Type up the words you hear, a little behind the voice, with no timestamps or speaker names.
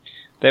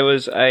There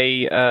was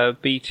a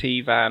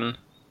BT van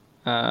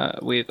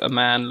with a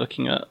man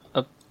looking at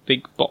a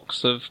big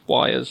box of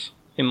wires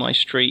in my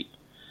street,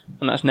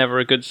 and that's never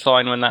a good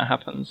sign when that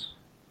happens.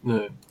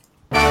 No.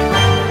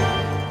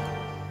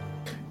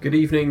 Good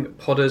evening,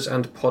 podders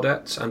and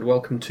podettes, and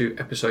welcome to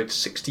episode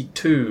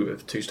 62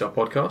 of Two Star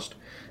Podcast.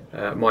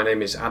 My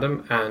name is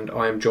Adam, and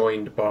I am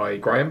joined by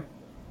Graham.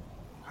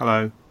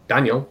 Hello.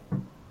 Daniel.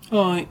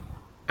 Hi.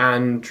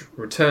 And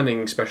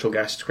returning special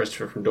guest,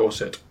 Christopher from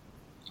Dorset.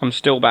 I'm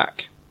still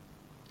back.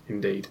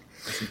 Indeed.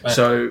 Back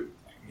So,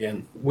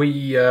 again.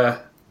 we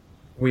have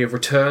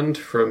returned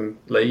from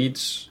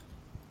Leeds.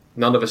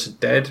 None of us are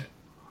dead.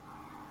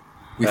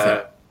 We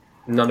think.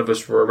 None of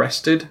us were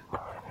arrested.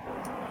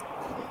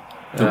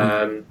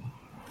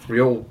 We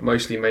all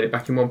mostly made it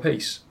back in one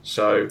piece.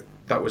 So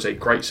that was a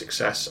great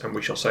success, and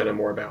we shall say no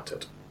more about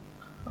it.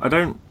 I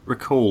don't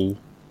recall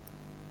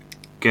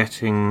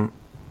getting,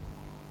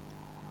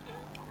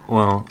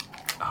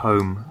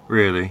 home,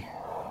 really.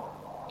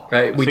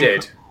 We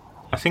did.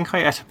 I think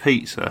I ate a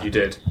pizza. You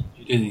did.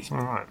 You did eat.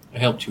 Alright. I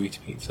helped you eat a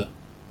pizza.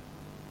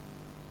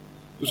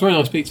 It was a very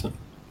nice pizza,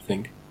 I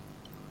think.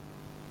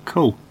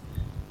 Cool.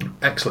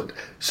 Excellent.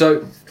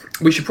 So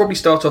we should probably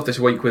start off this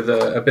week with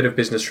a bit of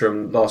business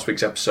from last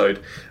week's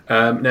episode.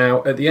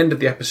 Now, at the end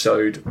of the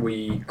episode,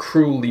 we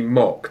cruelly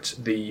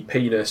mocked the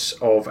penis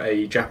of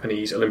a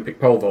Japanese Olympic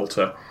pole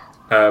vaulter.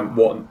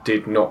 What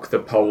did knock the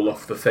pole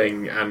off the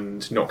thing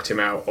and knocked him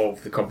out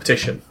of the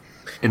competition.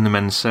 In the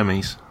men's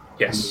semis.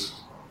 Yes.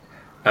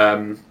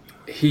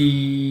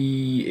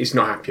 He is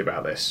not happy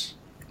about this.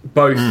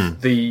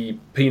 Both the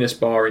penis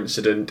bar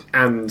incident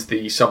and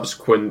the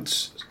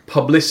subsequent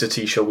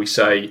publicity, shall we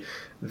say,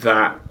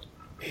 that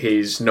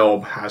his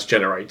knob has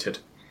generated.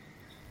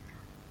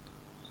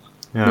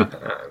 Yeah.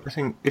 I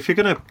think if you're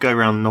going to go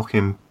around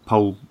knocking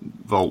pole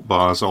vault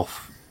bars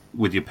off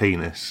with your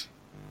penis,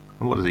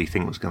 what did he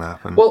think was going to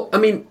happen? Well, I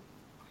mean,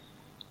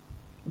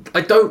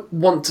 I don't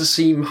want to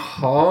seem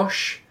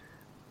harsh,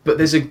 but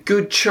there's a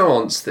good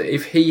chance that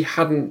if he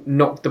hadn't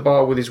knocked the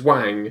bar with his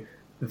wang,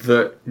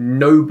 that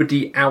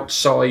nobody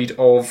outside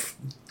of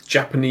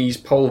Japanese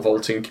pole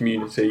vaulting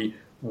community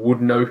would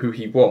know who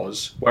he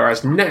was.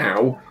 Whereas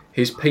now,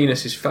 his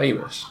penis is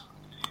famous.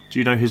 Do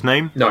you know his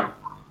name? No.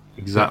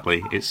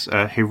 Exactly. It's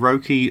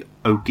Hiroki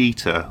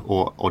Ogita,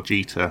 or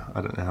Ojita.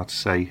 I don't know how to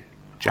say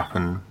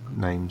Japan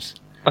names.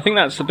 I think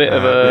that's a bit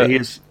of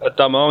a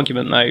dumb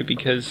argument, though,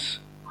 because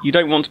you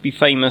don't want to be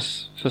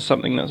famous for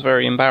something that's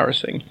very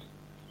embarrassing.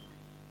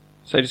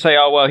 So to say,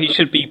 he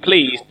should be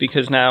pleased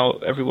because now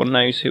everyone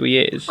knows who he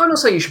is. I'm not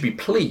saying he should be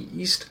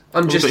pleased.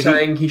 I'm just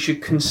saying he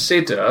should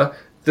consider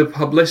the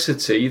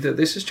publicity that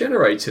this has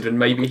generated, and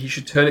maybe he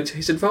should turn it to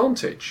his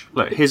advantage.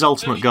 Look, his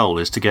ultimate goal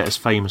is to get as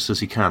famous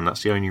as he can.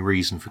 That's the only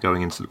reason for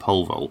going into the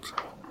pole vault.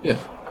 Yeah.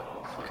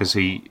 Because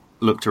he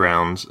looked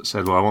around,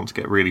 said, I want to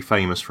get really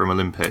famous from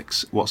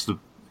Olympics. What's the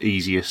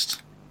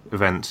easiest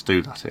event to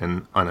do that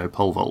in? I know,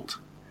 pole vault.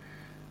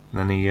 And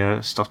then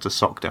he stuffed a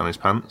sock down his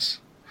pants.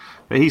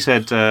 But he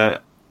said, I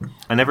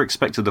never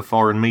expected the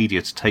foreign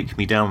media to take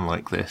me down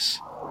like this.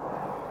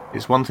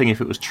 It's one thing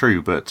if it was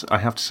true, but I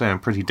have to say I'm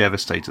pretty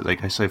devastated they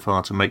go so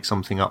far to make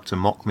something up to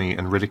mock me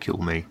and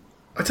ridicule me.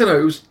 I don't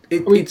know,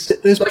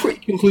 there's pretty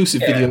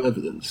conclusive video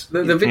evidence.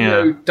 The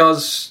video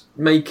does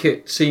make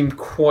it seem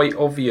quite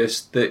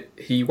obvious that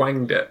he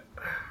wanged it.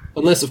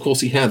 Unless, of course,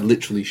 he had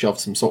literally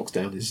shoved some socks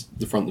down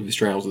the front of his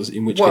trousers,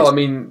 in which case... Well, I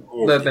mean,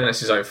 then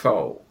it's his own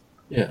fault.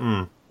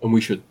 Yeah, and we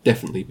should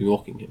definitely be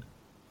mocking him.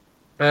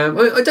 I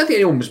don't think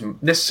anyone was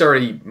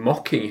necessarily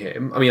mocking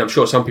him. I mean, I'm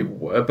sure some people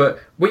were,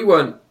 but we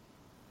weren't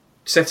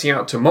setting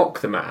out to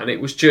mock the man. It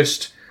was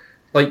just,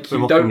 like,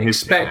 you don't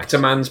expect a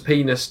man's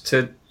penis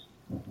to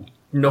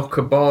knock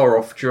a bar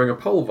off during a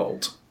pole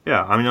vault.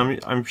 Yeah, I mean,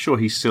 I'm sure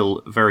he's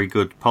still a very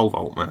good pole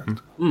vault man.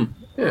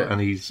 Yeah,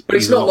 and he's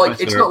it's a not lot like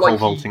better at pole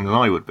vaulting than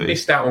I would be.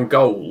 Missed out on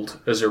gold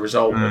as a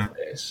result of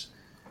this.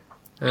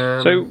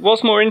 So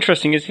what's more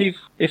interesting is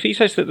if he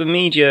says that the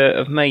media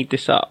have made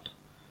this up,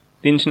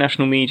 the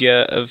international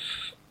media have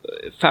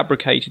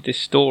fabricated this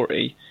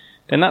story,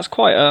 then that's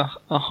quite a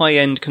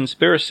high-end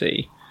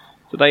conspiracy,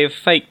 that they have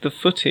faked the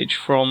footage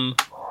from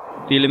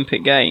the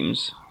Olympic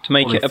Games to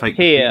make it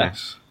appear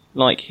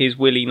like his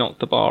willy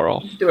knocked the bar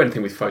off. You can do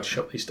anything with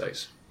Photoshop these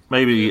days.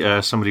 Maybe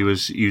somebody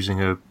was using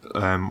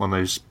one of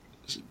those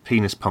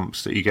penis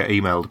pumps that you get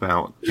emailed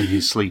about in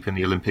his sleep in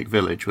the Olympic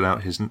Village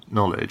without his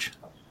knowledge.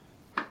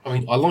 I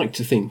mean, I like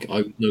to think I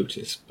would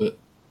notice, but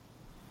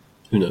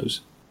who knows?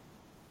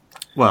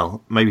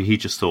 Well, maybe he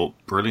just thought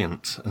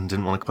brilliant and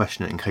didn't want to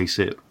question it in case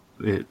it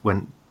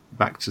went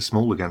back to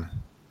small again.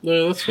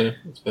 No, that's fair.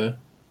 That's fair.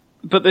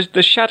 But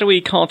the shadowy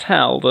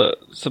cartel that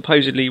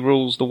supposedly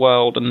rules the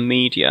world and the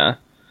media,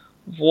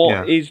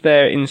 what is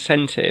their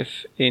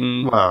incentive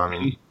in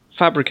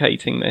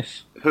fabricating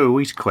this? Who are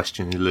we to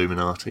question the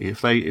Illuminati?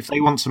 If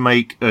they want to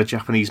make a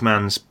Japanese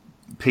man's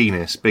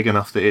penis big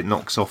enough that it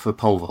knocks off a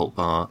pole vault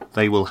bar,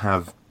 they will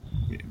have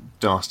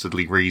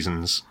dastardly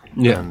reasons.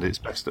 Yeah. And it's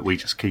best that we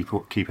just keep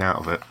out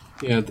of it.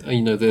 Yeah,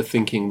 they're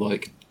thinking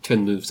like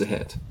 10 moves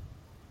ahead.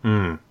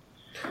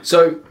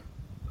 So,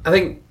 I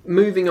think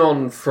moving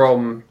on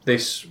from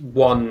this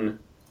one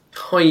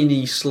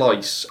tiny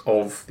slice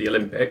of the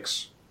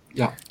Olympics.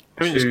 Yeah.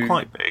 I mean, it's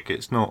quite big.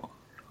 It's not.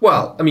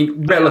 Well, I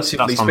mean,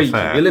 relatively That's speaking,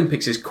 unfair. the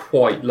Olympics is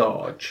quite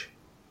large.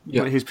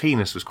 Yeah. His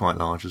penis was quite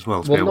large as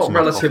well. To be Well, able not to knock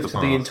relative off to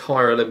the the bar.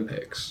 entire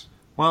Olympics.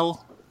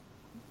 Well,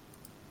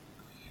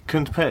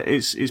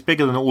 it's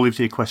bigger than all of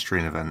the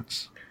equestrian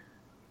events.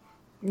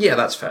 Yeah,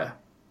 that's fair.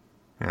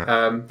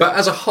 Yeah. But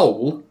as a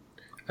whole,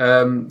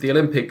 the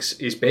Olympics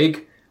is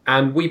big,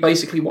 and we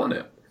basically won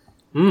it.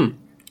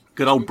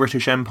 Good old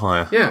British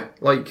Empire. Yeah,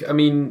 like, I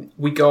mean,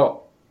 we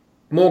got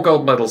more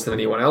gold medals than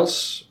anyone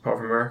else, apart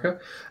from America,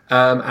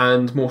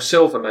 and more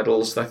silver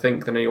medals, I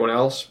think, than anyone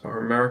else, apart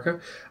from America.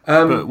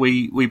 But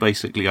we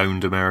basically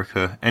owned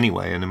America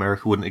anyway, and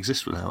America wouldn't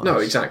exist without No,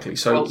 us. exactly.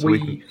 So Well,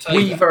 we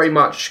that. very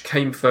much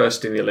came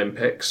first in the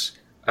Olympics,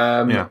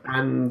 Yeah.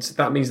 and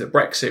that means that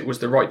Brexit was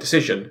the right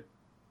decision.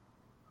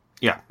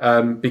 Yeah.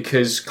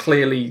 Because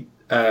clearly,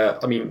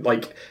 I mean,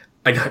 like,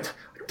 I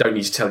don't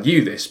need to tell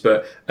you this,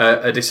 but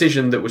a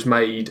decision that was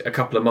made a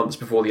couple of months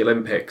before the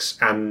Olympics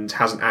and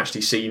hasn't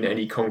actually seen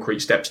any concrete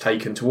steps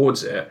taken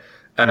towards it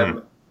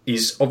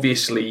is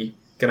obviously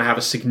going to have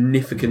a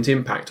significant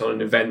impact on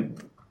an event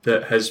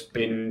that has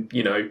been,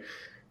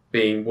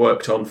 being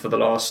worked on for the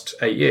last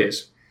 8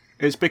 years.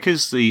 It's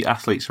because the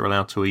athletes are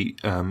allowed to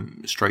eat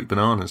straight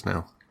bananas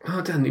now. Oh, I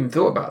hadn't even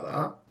thought about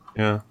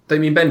that. Yeah. They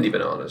mean bendy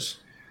bananas.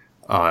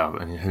 Oh,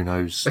 I mean, who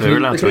knows? They They're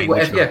can allowed to eat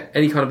whatever, whatever.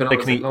 any kind of banana.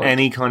 They can eat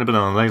any kind of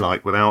banana they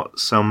like without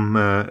some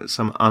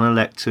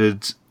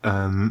unelected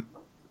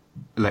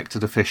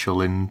elected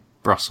official in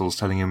Brussels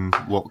telling him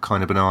what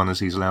kind of bananas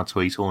he's allowed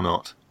to eat or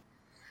not.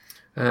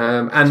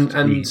 And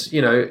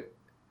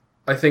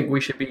I think we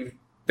should be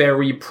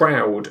very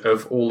proud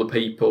of all the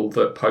people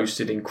that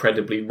posted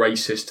incredibly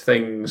racist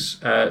things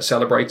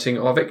celebrating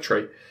our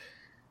victory.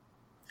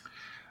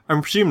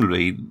 And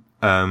presumably,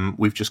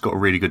 we've just got a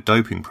really good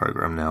doping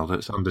program now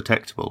that's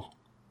undetectable.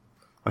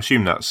 I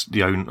assume that's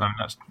the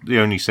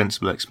only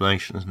sensible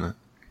explanation, isn't it?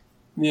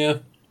 Yeah.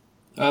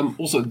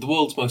 Also, the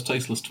world's most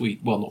tasteless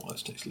tweet. Well, not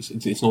most tasteless.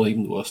 It's not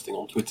even the worst thing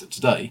on Twitter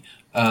today.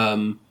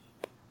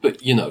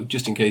 But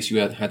just in case you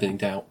had any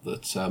doubt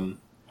that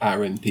our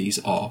MPs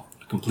are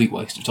a complete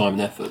waste of time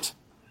and effort,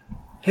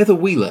 Heather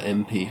Wheeler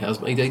MP has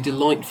made a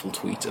delightful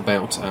tweet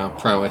about our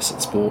prowess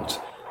at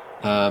sport,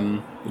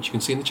 which you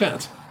can see in the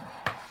chat.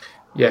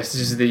 Yes,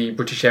 this is the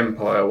British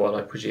Empire one,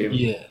 I presume.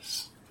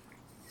 Yes.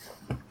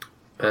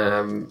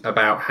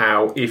 About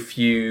how if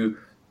you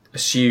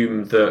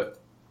assume that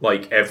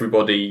like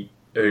everybody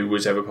who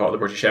was ever part of the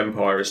British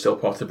Empire is still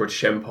part of the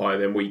British Empire,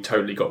 then we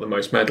totally got the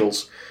most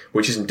medals,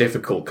 which isn't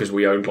difficult because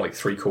we owned like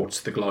 3/4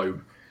 of the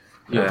globe.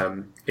 Yeah.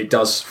 It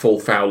does fall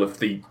foul of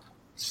the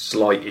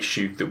slight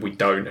issue that we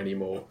don't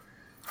anymore.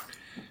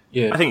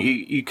 Yeah. I think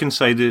you can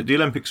say that the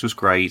Olympics was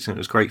great and it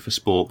was great for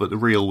sport, but the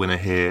real winner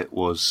here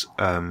was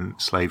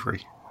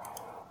slavery.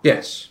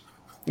 Yes.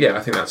 Yeah,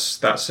 I think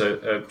that's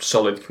a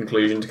solid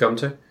conclusion to come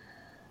to.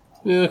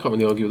 Yeah, I can't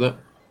really argue with that.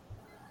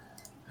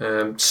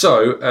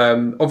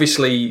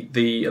 Obviously,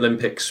 the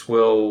Olympics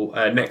will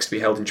next be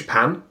held in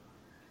Japan,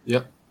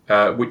 Yeah.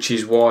 which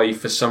is why,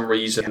 for some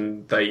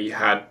reason, they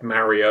had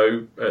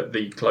Mario at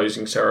the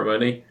closing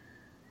ceremony.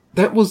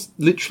 That was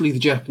literally the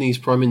Japanese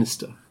Prime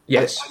Minister.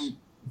 Yes.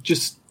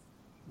 Just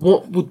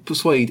what would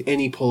persuade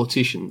any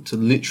politician to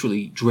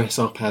literally dress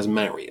up as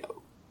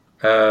Mario?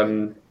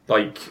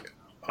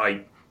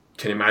 I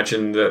can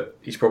imagine that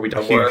he's probably A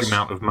done huge worse.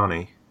 amount of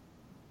money.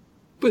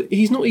 But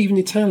he's not even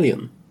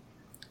Italian.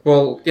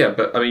 Well, yeah,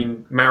 but I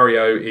mean,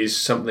 Mario is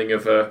something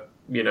of a,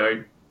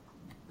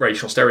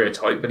 racial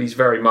stereotype, but he's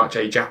very much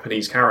a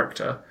Japanese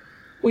character.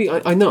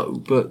 Well, I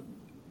know, but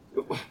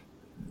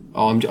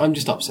I'm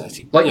just upset.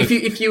 Like,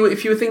 if you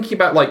were thinking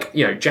about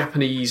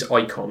Japanese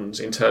icons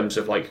in terms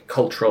of like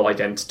cultural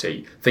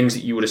identity, things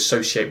that you would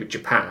associate with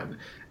Japan,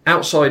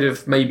 outside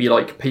of maybe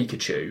like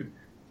Pikachu.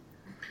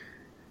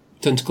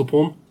 Tentacle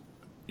porn.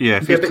 Yeah,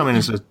 if Yeah, he'd but come in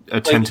as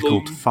a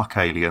tentacled Blue. fuck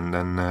alien,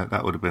 then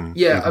that would have been.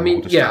 Yeah, even I mean,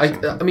 more yeah,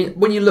 distressing. I mean,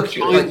 when you look at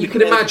it, you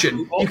can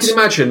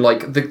imagine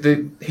like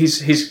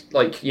his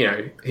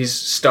his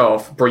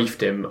staff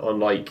briefed him on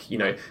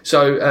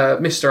so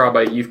Mr.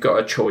 Abe, you've got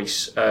a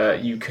choice.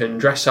 You can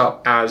dress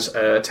up as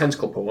a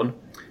tentacle porn,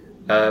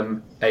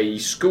 a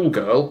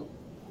schoolgirl,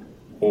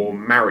 or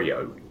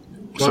Mario.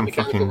 Some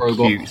Mechanical fucking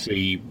robot.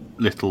 cutesy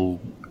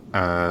little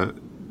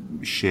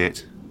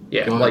shit.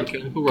 Yeah, Giant like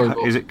mechanical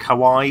robot. Is it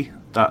kawaii?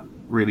 That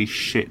really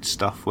shit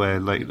stuff where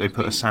they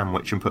put a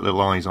sandwich and put little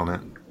eyes on it.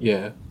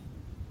 Yeah.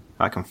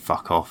 That can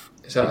fuck off.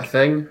 is that a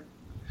thing?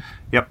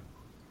 Yep.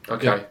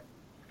 Okay, Yeah.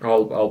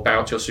 I'll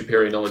bow to your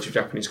superior knowledge of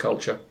Japanese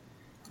culture.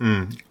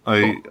 I'm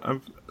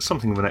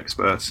something of an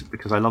expert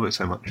because I love it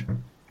so much.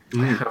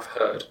 I have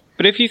heard.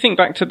 But if you think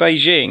back to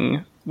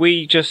Beijing,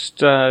 we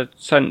just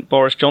sent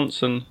Boris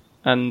Johnson,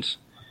 and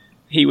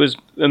he was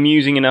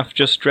amusing enough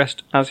just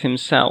dressed as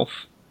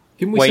himself,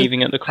 Didn't we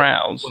waving at the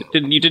crowds.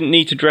 You didn't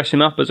need to dress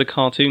him up as a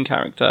cartoon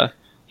character.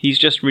 He's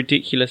just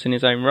ridiculous in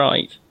his own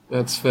right.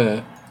 That's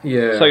fair.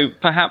 Yeah. So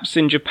perhaps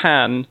in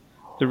Japan,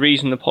 the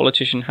reason the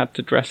politician had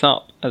to dress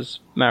up as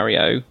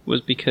Mario was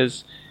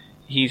because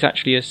he's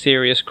actually a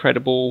serious,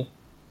 credible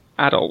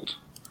adult.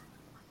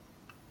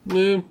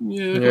 Yeah,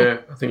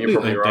 I think you're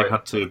probably right. They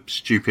had to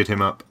stupid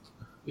him up.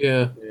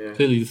 Yeah,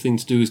 clearly the thing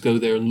to do is go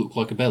there and look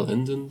like a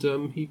bellend,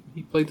 and he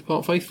played the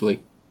part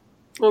faithfully.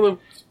 Well,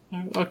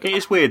 It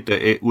is weird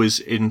that it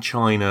was in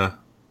China,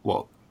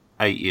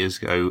 8 years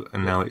ago,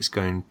 and now it's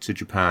going to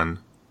Japan.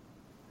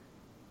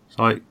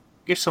 So,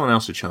 give someone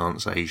else a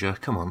chance, Asia.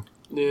 Come on.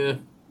 Yeah.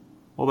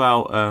 What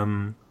about,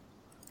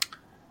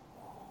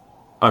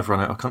 I've run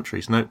out of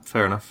countries. No,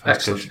 fair enough.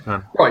 Excellent.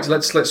 Japan. Right,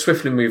 let's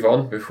swiftly move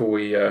on before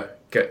we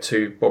get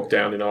too bogged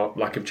down in our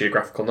lack of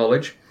geographical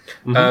knowledge.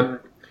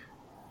 Mm-hmm.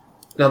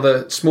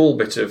 Another small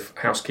bit of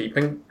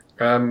housekeeping.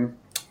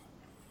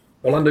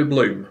 Orlando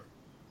Bloom.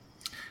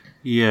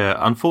 Yeah,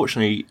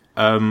 unfortunately,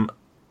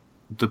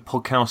 the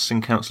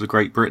Podcasting Council of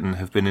Great Britain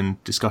have been in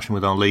discussion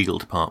with our legal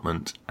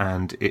department,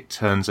 and it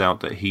turns out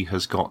that he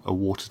has got a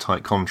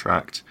watertight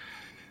contract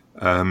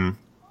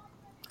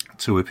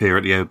to appear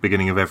at the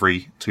beginning of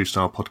every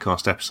 2-Star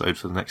Podcast episode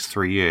for the next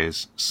 3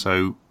 years.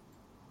 So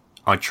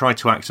I tried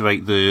to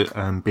activate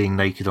the being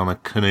naked on a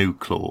canoe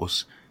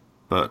clause,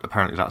 but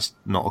apparently that's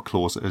not a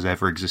clause that has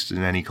ever existed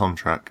in any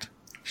contract.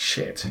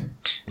 Shit.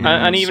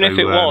 And even if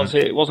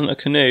it wasn't a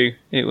canoe,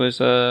 it was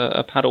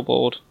a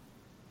paddleboard.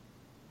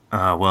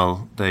 Ah,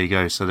 well, there you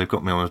go. So they've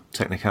got me on a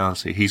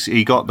technicality.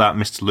 He got that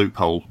Mr.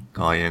 Loophole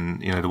guy in,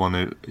 the one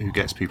who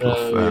gets people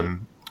off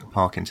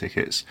parking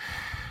tickets.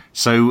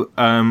 So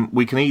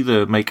we can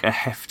either make a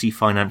hefty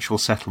financial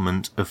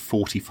settlement of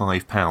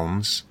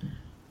 £45,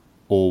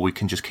 or we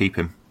can just keep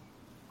him.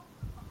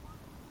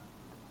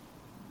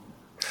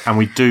 And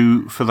we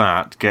do, for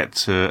that, get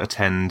to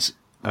attend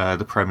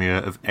the premiere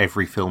of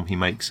every film he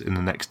makes in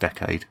the next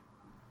decade.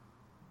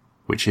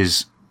 Which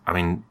is,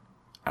 adding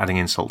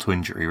insult to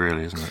injury,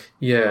 really, isn't it?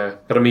 Yeah,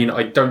 but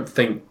I don't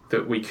think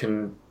that we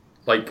can,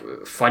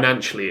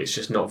 financially, it's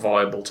just not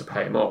viable to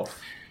pay him off.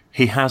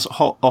 He has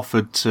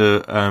offered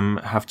to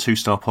have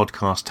 2-Star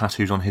Podcast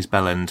tattooed on his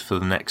bell end for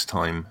the next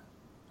time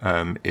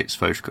it's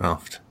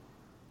photographed.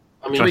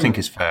 Which I think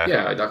is fair.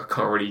 Yeah, I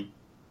can't really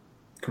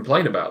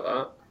complain about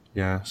that.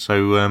 Yeah,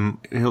 so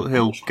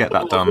he'll get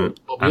that done,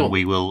 and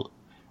we will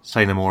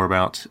say no more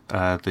about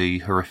the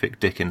horrific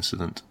dick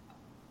incident.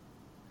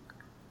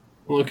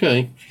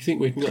 Okay, if you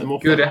think we can get him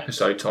off. Good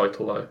episode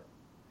title, though.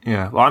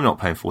 Yeah, well, I'm not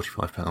paying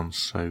 £45,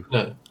 so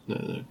no.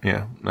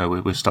 Yeah, no,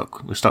 we're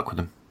stuck. We're stuck with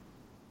them.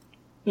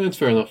 Yeah, it's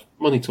fair enough.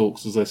 Money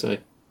talks, as they say.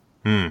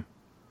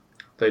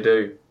 They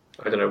do.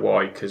 I don't know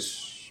why,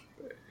 because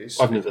it's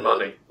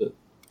money. But...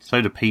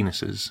 So do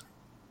penises.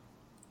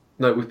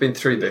 No, we've been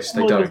through this.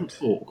 They don't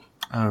talk.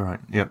 Oh,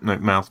 right. Yep. No,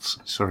 mouths.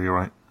 Sorry, you're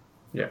right.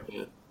 Yeah.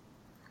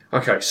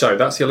 Okay, so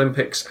that's the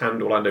Olympics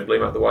and Orlando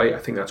Bloom out of the way. I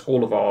think that's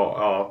all of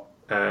our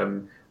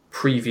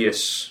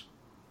previous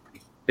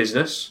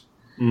business.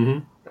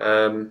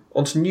 Mm-hmm.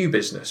 On to new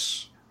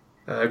business.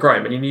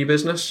 Graham, any new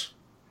business?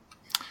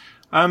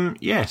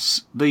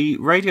 Yes. The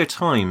Radio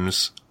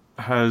Times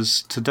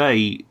has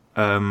today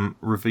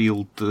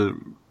revealed I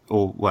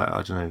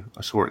don't know,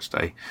 I saw it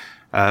today.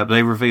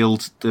 They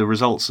revealed the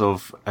results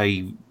of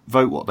a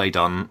vote what they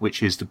done,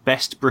 which is the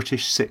best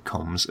British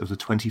sitcoms of the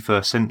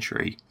 21st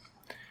century.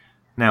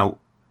 Now,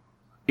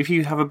 if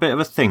you have a bit of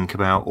a think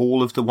about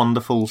all of the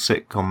wonderful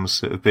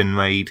sitcoms that have been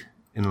made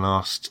in the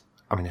last,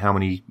 how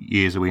many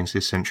years are we into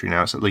this century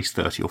now? It's at least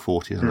 30 or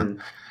 40, isn't it?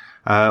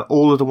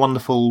 All of the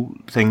wonderful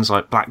things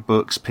like Black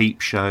Books,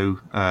 Peep Show,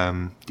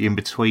 The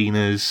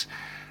Inbetweeners,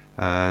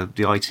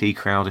 the IT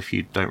Crowd, if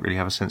you don't really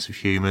have a sense of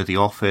humour, The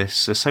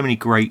Office. There's so many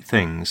great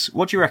things.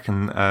 What do you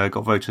reckon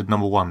got voted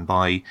number one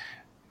by,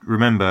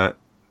 remember,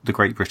 the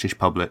great British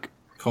public?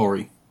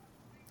 Corrie.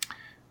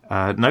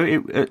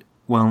 No,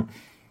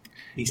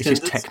 this is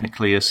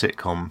technically a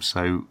sitcom,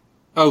 so...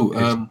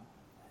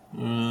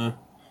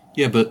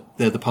 yeah, but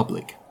they're the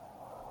public.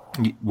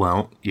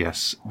 Well,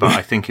 yes, but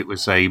I think it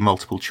was a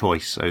multiple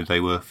choice, so they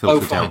were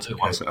filtered down to the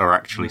ones that are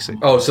actually sitcoms.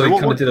 Oh, so they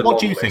kind of did a long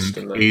What do you list,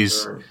 think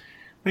is...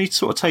 We need to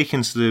sort of take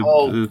into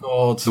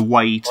the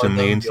weight and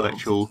the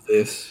intellectual...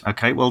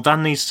 Okay, well,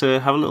 Dan needs to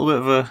have a little bit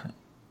of a...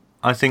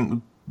 I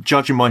think,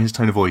 judging by his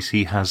tone of voice,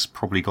 he has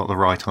probably got the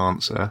right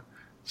answer.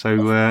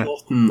 So,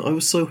 I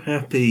was so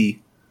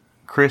happy.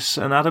 Chris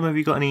and Adam, have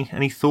you got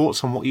any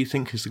thoughts on what you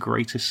think is the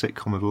greatest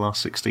sitcom of the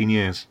last 16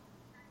 years?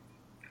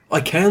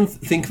 I can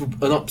think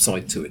of an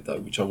upside to it, though,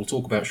 which I will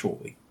talk about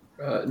shortly.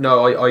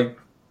 No,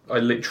 I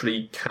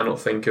literally cannot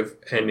think of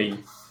any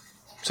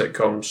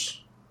sitcoms.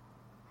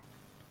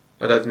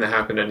 I don't think there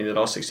have been any in the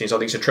last 16 years. I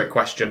think it's a trick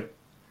question.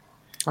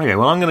 Okay,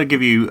 well, I'm going to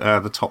give you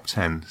the top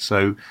 10.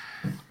 So,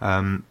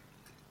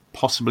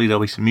 possibly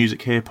there'll be some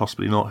music here,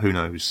 possibly not. Who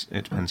knows?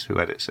 It depends who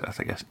edits it,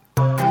 I guess.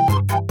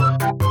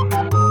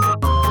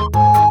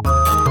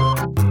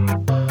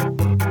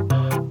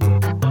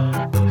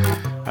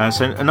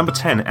 So at number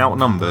 10,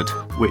 Outnumbered,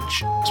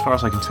 which, as far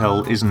as I can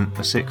tell, isn't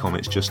a sitcom,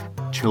 it's just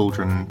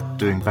children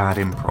doing bad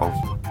improv.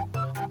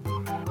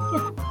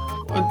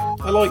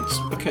 I liked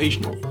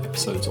occasional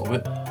episodes of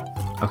it.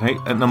 Okay,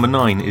 at number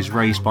 9 is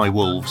Raised by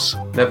Wolves.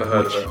 Never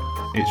heard of it.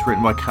 It's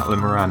written by Caitlin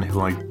Moran,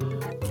 who I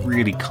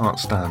really can't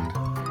stand.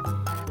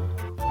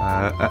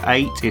 At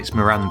 8, it's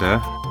Miranda,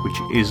 which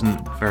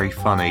isn't very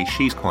funny.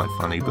 She's quite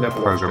funny, but the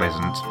programme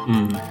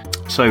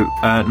isn't. So,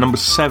 number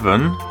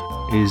 7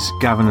 is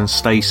Gavin and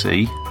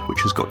Stacey,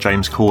 which has got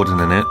James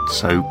Corden in it,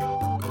 so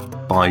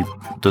by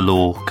the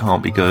law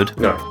can't be good.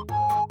 No.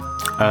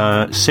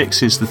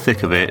 6 is The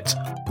Thick of It,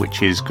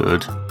 which is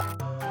good,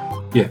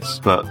 Yes.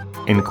 but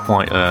in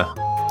quite a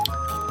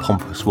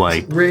pompous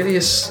way. Really? I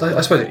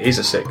suppose it is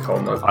a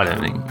sitcom, though. I don't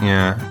think,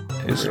 yeah.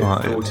 It's Really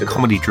like thought a it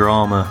comedy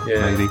drama,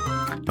 Yeah. maybe.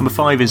 Number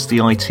 5 is The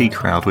IT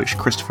Crowd, which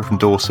Christopher from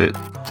Dorset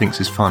thinks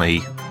is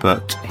funny,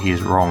 but he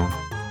is wrong.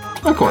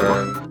 I quite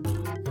like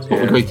it. It's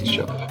not the greatest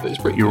show, but it's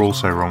pretty You're good.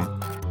 also wrong.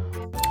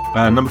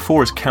 Number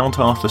 4 is Count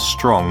Arthur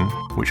Strong,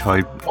 which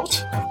I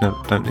What?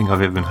 don't think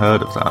I've even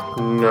heard of that.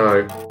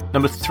 No.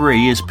 Number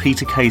 3 is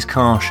Peter Kay's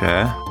Car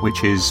Share,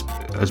 which is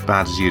as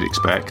bad as you'd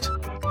expect.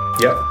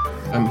 Yep.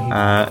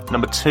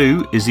 Number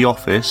 2 is The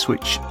Office,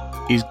 which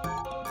is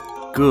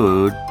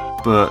good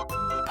but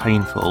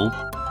painful.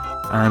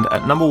 And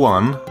at number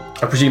 1,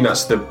 I presume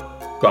that's the...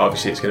 Well,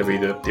 obviously it's going to be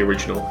the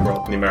original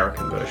rather than the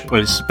American version.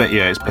 well, it's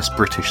best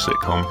British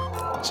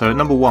sitcom. So at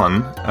number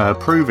 1,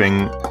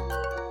 proving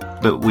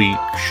that we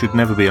should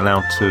never be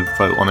allowed to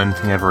vote on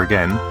anything ever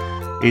again,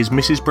 is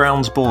Mrs.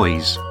 Brown's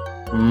Boys.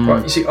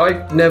 Right, you see,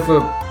 I've never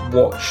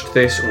watched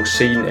this or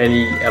seen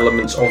any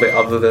elements of it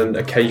other than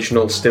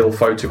occasional still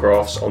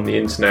photographs on the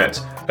internet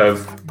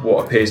of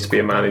what appears to be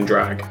a man in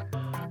drag.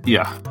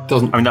 Yeah,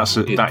 Doesn't. I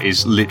mean that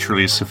is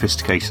literally as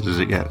sophisticated as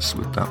it gets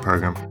with that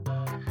program.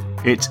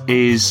 It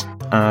is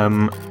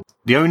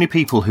the only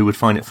people who would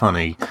find it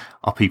funny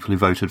are people who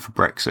voted for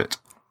Brexit.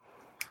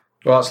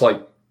 Well, that's like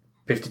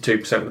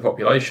 52% of the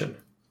population.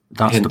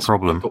 That's the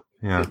problem.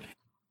 Yeah.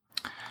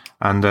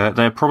 And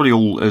they're probably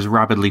all as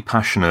rabidly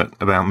passionate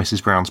about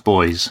Mrs. Brown's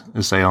Boys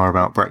as they are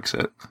about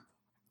Brexit.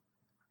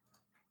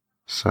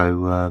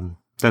 So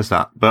there's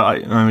that.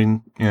 But I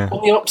mean, yeah.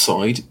 On the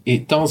upside,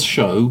 it does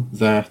show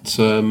that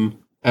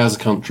as a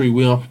country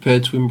we are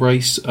prepared to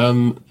embrace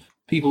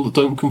people that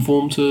don't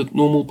conform to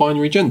normal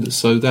binary genders.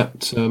 So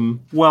that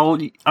Well,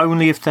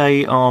 only if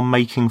they are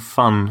making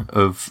fun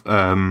of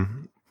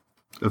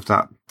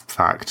that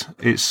fact.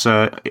 It's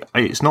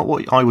not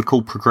what I would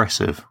call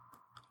progressive.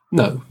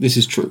 no, this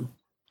is true.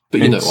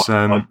 But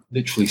I'm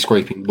literally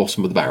scraping the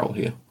bottom of the barrel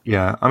here.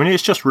 Yeah, I mean,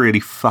 it's just really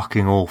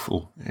fucking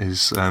awful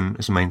is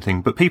the main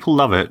thing. But people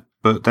love it.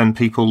 But then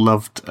people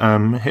loved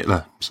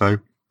Hitler, so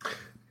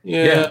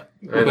Yeah.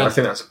 And I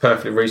think that's a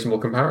perfectly reasonable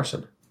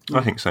comparison.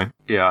 I think so.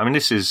 Yeah, I mean,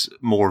 this is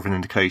more of an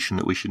indication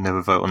that we should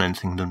never vote on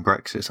anything than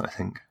Brexit, I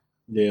think.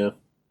 Yeah.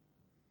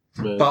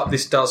 But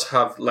this does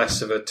have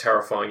less of a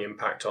terrifying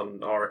impact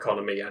on our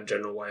economy and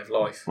general way of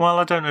life. Well,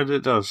 I don't know that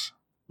it does.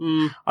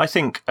 I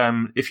think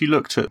if you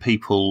looked at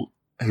people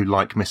who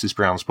like Mrs.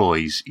 Brown's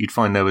Boys, you'd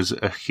find there was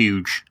a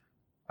huge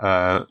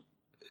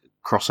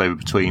crossover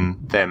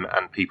between them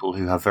and people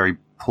who have very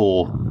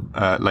poor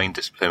lane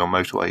discipline on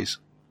motorways.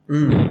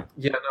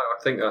 Yeah, no,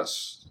 I think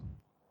that's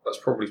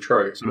probably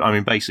true. So, I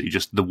mean, basically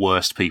just the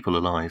worst people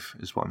alive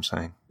is what I'm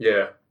saying.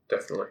 Yeah,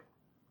 definitely.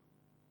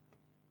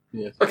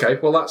 Yeah. Okay,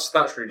 well that's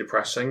really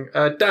depressing.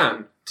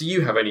 Dan, do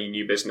you have any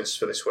new business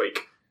for this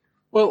week?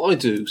 Well, I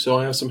do. So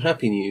I have some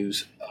happy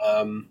news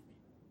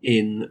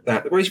in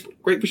that the Great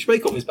British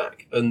Bake Off is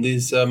back and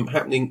is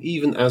happening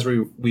even as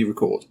we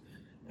record.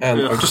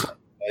 And I'd just like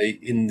to say,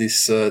 in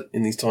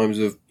these times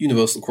of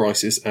universal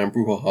crisis and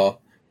brouhaha,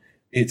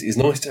 it is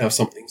nice to have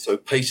something so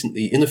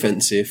patently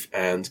inoffensive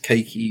and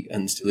cakey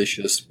and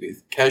delicious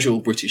with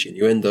casual British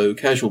innuendo,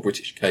 casual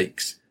British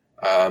cakes,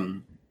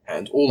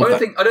 and all of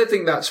that. I don't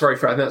think that's very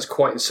fair. I think that's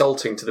quite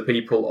insulting to the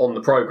people on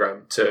the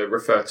programme to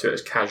refer to it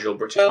as casual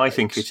British. I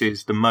think it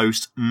is the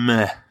most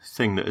meh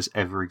thing that has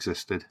ever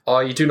existed.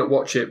 I do not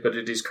watch it, but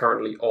it is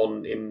currently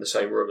on in the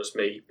same room as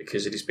me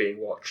because it is being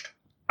watched.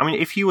 I mean,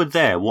 if you were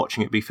there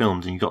watching it be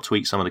filmed and you got to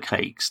eat some of the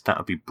cakes, that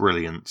would be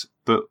brilliant.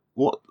 But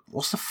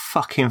what's the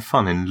fucking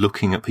fun in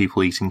looking at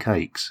people eating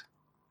cakes?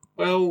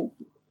 Well,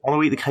 I want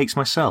to eat the cakes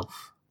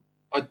myself.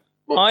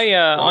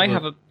 I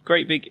have a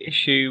great big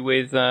issue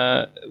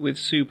with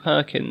Sue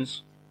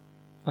Perkins.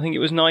 I think it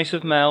was nice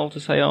of Mel to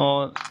say,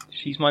 "Oh,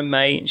 she's my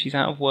mate and she's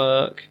out of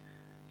work.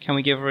 Can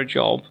we give her a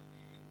job?"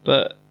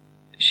 But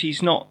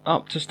she's not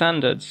up to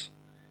standards.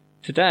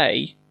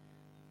 Today,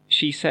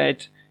 she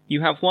said, "You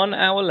have 1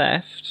 hour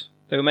left."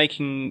 They were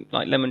making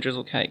like lemon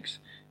drizzle cakes.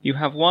 "You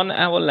have 1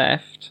 hour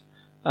left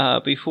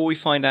before we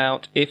find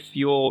out if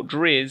your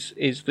drizz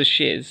is the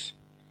shiz."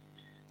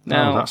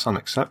 Now, that's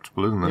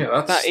unacceptable, isn't it? Yeah,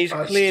 that is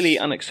clearly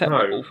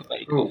unacceptable for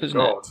Bake Off, isn't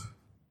it?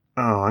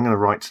 Oh, I'm going to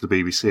write to the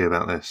BBC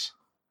about this.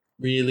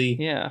 really?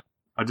 Yeah.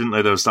 I didn't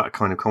know there was that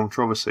kind of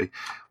controversy.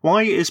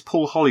 Why is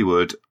Paul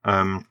Hollywood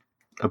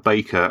a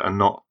baker and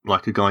not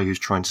like a guy who's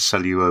trying to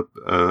sell you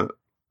a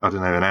I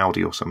don't know, an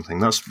Audi or something?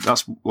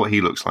 That's what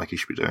he looks like he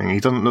should be doing. He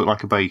doesn't look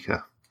like a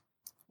baker.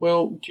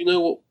 Well, do you know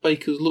what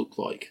bakers look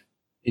like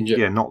in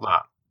general? Yeah, not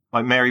that.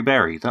 like Mary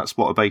Berry. That's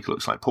what a baker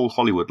looks like. Paul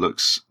Hollywood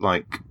looks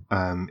like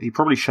he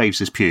probably shaves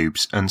his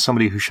pubes, and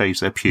somebody who shaves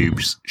their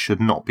pubes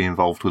should not be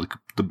involved with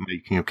the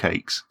making of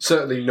cakes.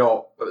 Certainly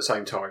not at the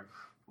same time.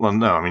 Well,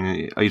 no, I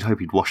mean, I'd hope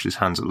he'd washed his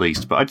hands at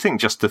least, but I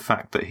think just the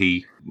fact that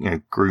he,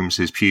 grooms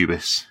his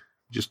pubis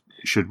just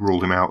should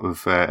rule him out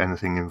of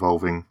anything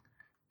involving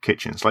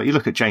kitchens. Like, you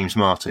look at James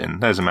Martin,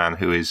 there's a man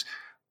who is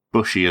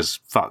bushy as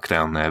fuck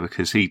down there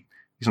because he's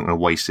not going to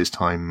waste his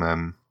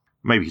time.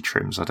 Maybe he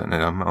trims, I don't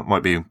know. I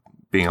might be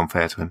being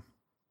unfair to him.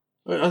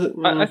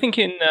 I think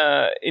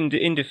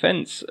in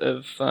defence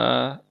of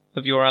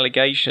your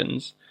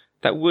allegations,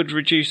 that would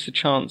reduce the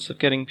chance of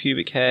getting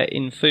pubic hair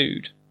in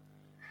food.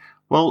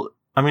 Well,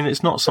 I mean,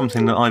 it's not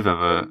something that I've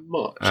ever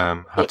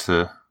had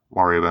to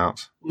worry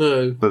about.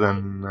 No. But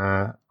then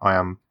I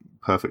am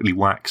perfectly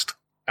waxed.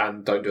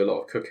 And don't do a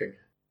lot of cooking.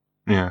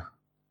 Yeah.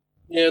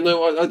 Yeah,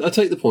 no, I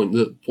take the point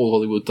that Paul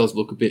Hollywood does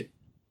look a bit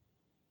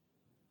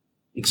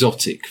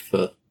exotic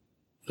for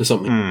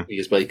something he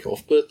as Bake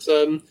Off, but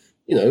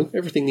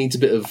everything needs a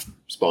bit of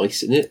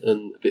spice in it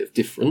and a bit of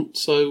different.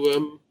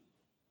 So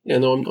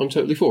I'm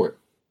totally for it.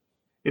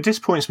 It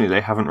disappoints me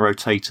they haven't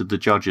rotated the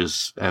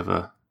judges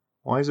ever.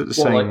 Why is it the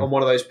same? Like on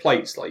one of those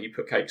plates, like you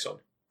put cakes on.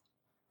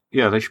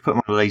 Yeah, they should put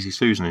them on a Lazy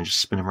Susan and just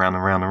spin them round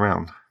and round and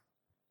round.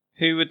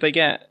 Who would they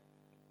get?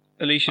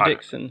 Alicia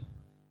Dixon.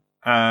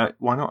 Why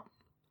not?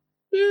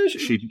 Yeah,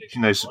 she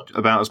knows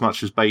about as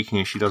much as baking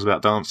as she does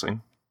about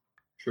dancing.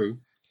 True.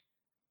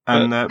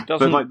 And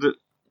but like the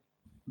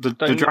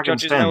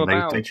Dragon's Den,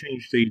 they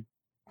changed the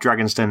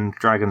Dragon's Den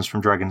dragons from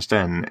Dragon's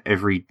Den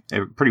every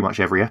pretty much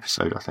every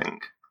episode, I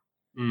think.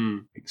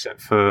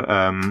 Except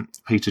for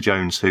Peter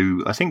Jones,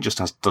 who I think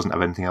just doesn't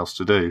have anything else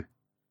to do.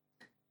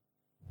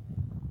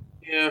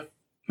 Yeah.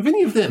 Have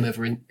any of them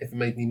ever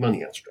made any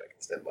money out of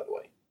Dragon's Den, by the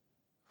way?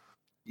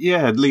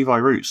 Yeah, Levi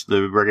Roots,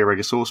 the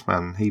Reggae Sauce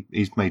Man,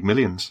 he's made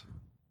millions.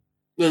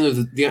 No,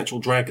 the actual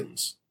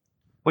dragons.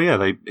 Well,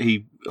 yeah,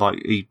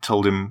 he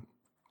told him,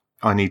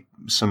 I need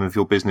some of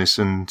your business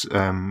and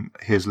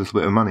here's a little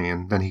bit of money,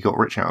 and then he got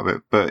rich out of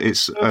it. But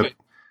it's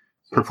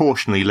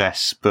proportionally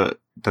less,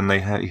 but then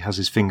he has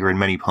his finger in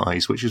many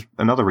pies, which is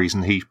another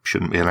reason he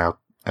shouldn't be allowed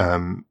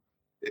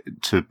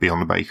to be on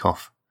the Bake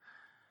Off.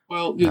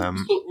 Well,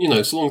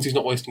 so long as he's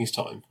not wasting his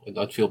time,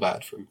 I'd feel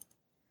bad for him.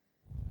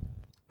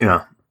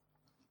 Yeah.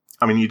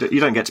 I mean, you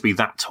don't get to be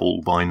that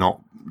tall by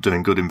not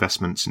doing good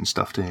investments in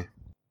stuff, do you?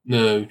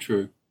 No,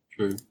 true.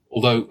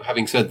 Although,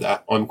 having said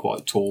that, I'm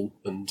quite tall,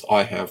 and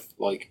I have,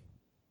 a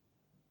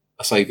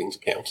savings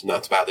account, and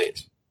that's about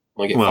it.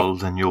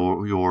 Then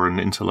you're an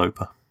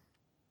interloper.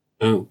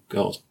 Oh,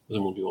 God. I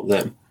don't want to be one of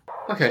them.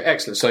 Okay,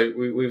 excellent. So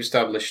we've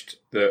established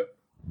that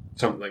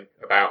something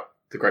about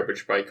the Great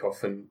British Bake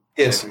Off and...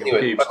 Yes,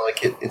 anyway, I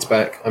like it. It's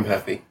back. I'm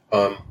happy.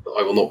 I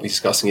will not be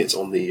discussing it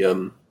on the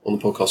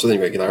podcast with any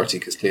regularity,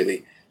 because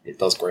clearly it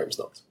does Graham's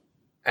nuts.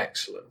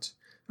 Excellent.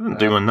 I don't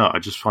do my nut. I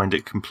just find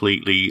it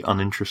completely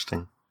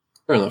uninteresting.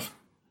 Fair enough.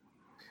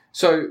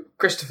 So,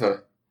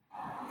 Christopher,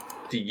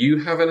 do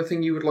you have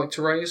anything you would like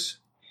to raise?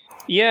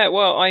 Yeah,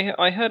 well,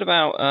 I heard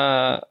about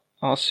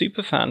our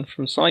superfan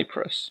from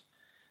Cyprus,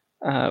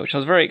 which I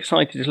was very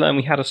excited to learn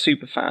we had a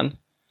superfan.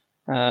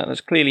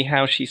 That's clearly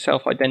how she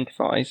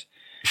self-identifies.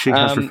 She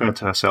has referred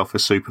to herself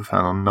as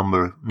superfan on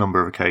a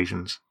number of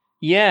occasions.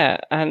 Yeah,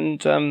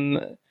 and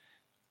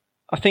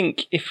I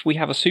think if we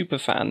have a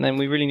superfan, then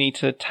we really need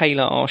to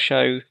tailor our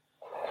show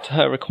to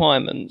her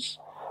requirements,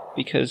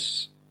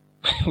 because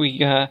we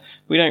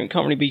can't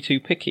really be too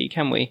picky,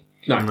 can we?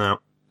 No.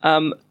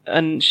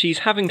 And she's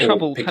having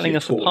trouble telling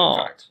us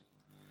apart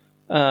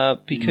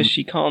because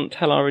she can't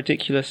tell our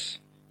ridiculous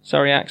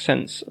Surrey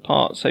accents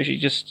apart. So we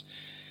just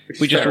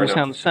all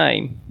sound the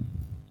same.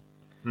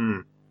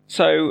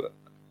 So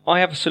I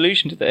have a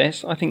solution to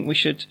this. I think we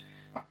should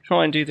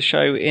try and do the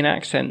show in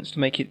accents to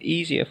make it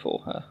easier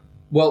for her.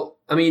 Well,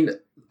 I mean,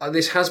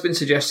 this has been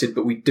suggested,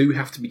 but we do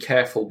have to be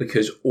careful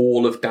because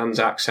all of Dan's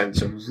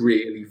accents are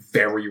really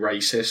very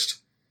racist.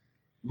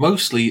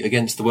 Mostly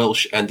against the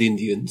Welsh and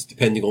Indians,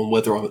 depending on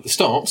whether I'm at the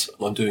start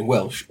and I'm doing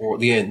Welsh, or at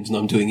the end and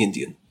I'm doing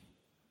Indian.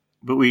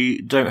 But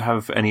we don't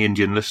have any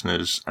Indian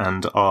listeners,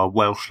 and our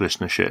Welsh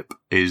listenership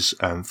is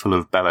full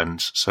of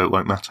bellends, so it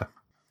won't matter.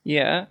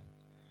 Yeah.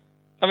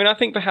 I mean, I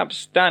think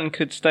perhaps Dan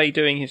could stay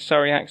doing his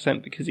Surrey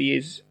accent because he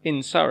is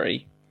in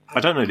Surrey. I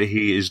don't know that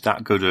he is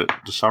that good at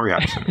the Surrey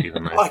accent,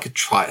 even though. I could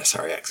try a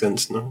Surrey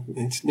accent. No,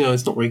 it's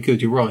not very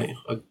good, you're right.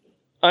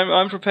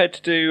 I'm prepared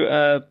to do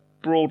a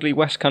broadly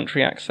West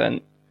Country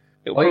accent.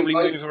 It'll probably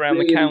move around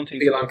the county. I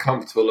feel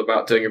uncomfortable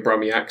about doing a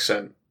Brummie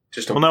accent.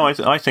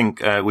 I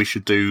think we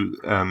should do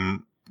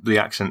the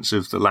accents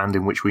of the land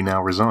in which we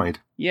now reside.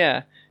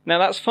 Yeah. Now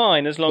that's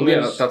fine as long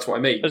as that's what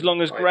I mean. As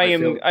long as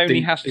Graham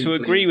only has to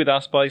agree with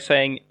us by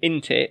saying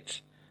 "int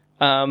it,"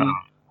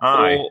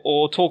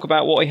 or talk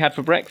about what he had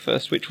for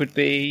breakfast, which would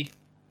be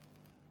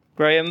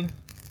Graham.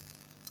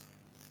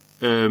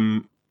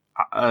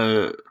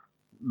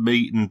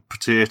 Meat and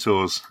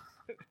potatoes.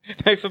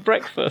 No, for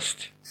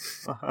breakfast.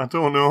 I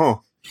don't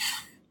know.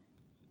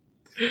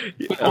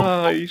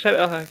 You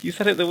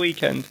said it the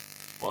weekend.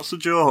 What's the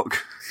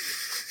joke?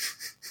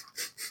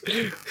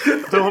 I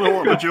don't know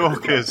what the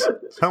joke is.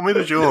 Tell me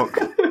the joke.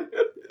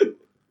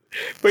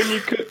 When you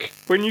cook,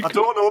 I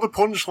don't know the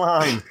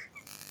punchline.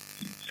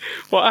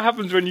 what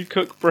happens when you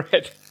cook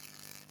bread?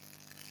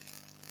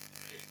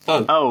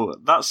 Oh,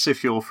 that's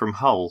if you're from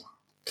Hull.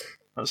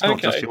 That's not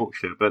just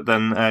Yorkshire, but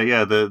then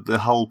the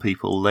Hull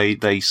people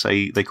they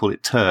say they call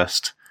it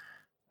turst,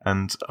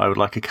 and I would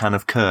like a can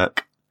of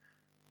Kirk,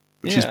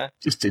 which is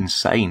just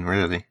insane,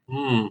 really.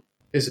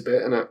 It's a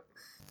bit, isn't it?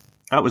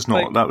 That was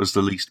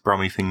the least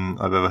Brummy thing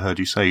I've ever heard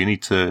you say. You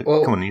need to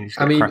come on. You need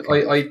to get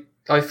cracking.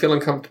 I feel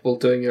uncomfortable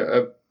doing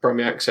a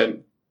Brummy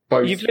accent.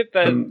 Both You've lived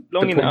there from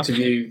long the enough. point of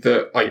view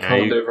that I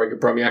can't do a very good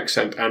Brummy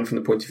accent, and from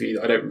the point of view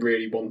that I don't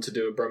really want to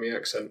do a Brummy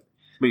accent.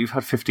 But you've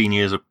had 15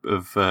 years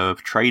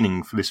of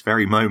training for this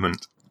very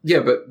moment.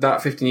 Yeah, but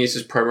that 15 years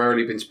has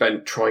primarily been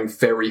spent trying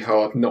very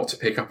hard not to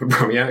pick up a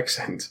Brummy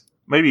accent.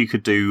 Maybe you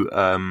could do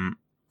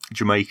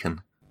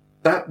Jamaican.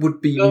 That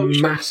would be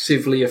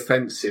massively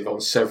offensive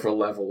on several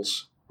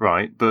levels.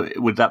 Right, but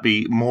would that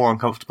be more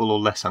uncomfortable or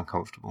less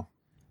uncomfortable?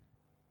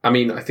 I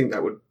mean, I think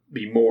that would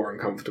be more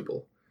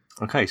uncomfortable.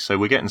 Okay, so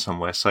we're getting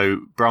somewhere.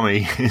 So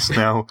Brummy is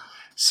now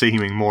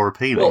seeming more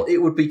appealing. Well, it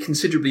would be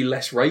considerably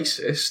less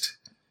racist.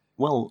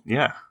 Well,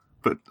 yeah,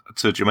 but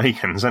to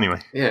Jamaicans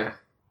anyway. Yeah.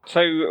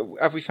 So,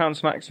 have we found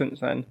some accents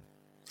then?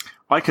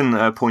 I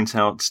can point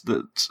out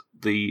that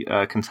the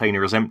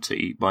container is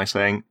empty by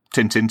saying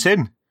tin, tin,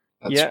 tin.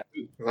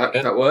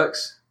 That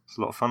works. It's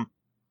a lot of fun.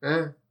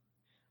 Yeah.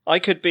 I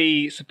could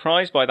be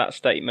surprised by that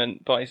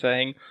statement by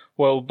saying,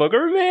 well,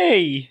 bugger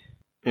me!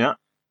 Yeah.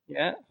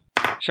 Yeah.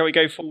 Shall we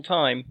go full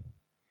time?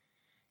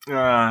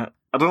 I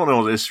don't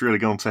know that it's really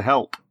going to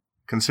help.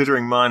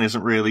 Considering mine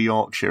isn't really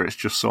Yorkshire, it's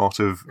just sort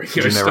of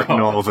generic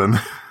Northern.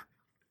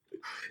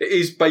 It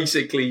is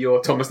basically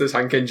your Thomas the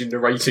Tank Engine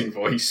narrating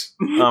voice.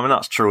 I mean,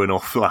 that's true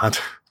enough, lad.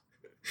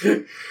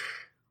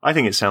 I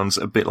think it sounds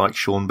a bit like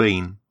Sean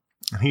Bean.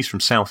 He's from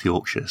South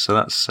Yorkshire, so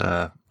that's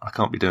I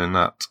can't be doing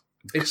that.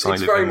 It's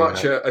very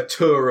much a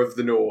tour of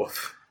the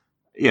north.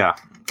 Yeah,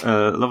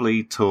 a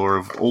lovely tour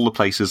of all the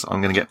places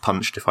I'm going to get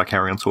punched if I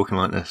carry on talking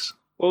like this.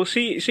 Well,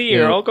 see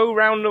here, I'll go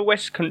round the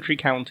West Country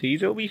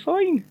counties, it'll be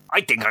fine.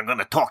 I think I'm going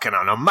to talk in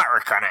an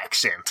American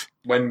accent.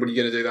 When were you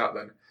going to do that,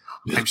 then?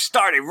 I'm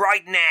starting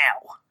right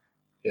now.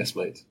 Yes,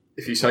 mate.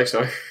 If you say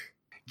so.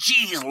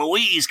 Jeez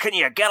Louise, can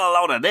you get a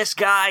load of this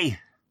guy?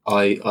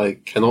 I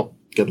cannot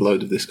get a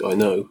load of this guy,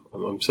 no.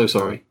 I'm so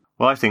sorry.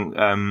 Well, I think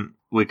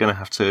we're going to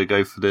have to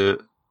go for the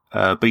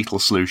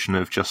Beatles solution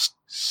of just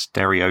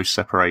stereo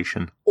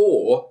separation.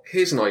 Or,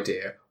 here's an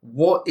idea.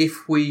 What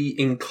if we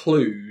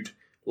include,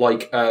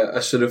 like,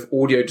 a sort of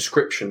audio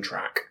description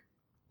track?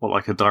 What,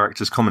 like a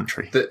director's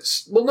commentary?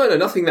 That's, well, no,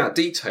 nothing that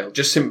detailed.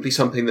 Just simply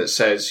something that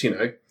says,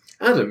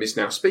 Adam is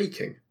now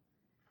speaking.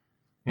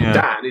 Yeah.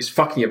 Dan is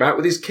fucking about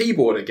with his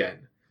keyboard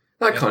again.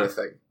 That kind of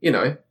thing,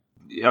 I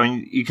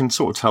mean, you can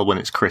sort of tell when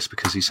it's Chris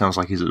because he sounds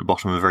like he's at the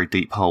bottom of a very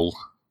deep hole.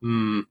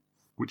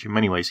 Which in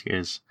many ways he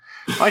is.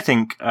 I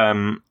think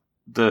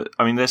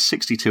there's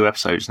 62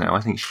 episodes now.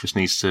 I think she just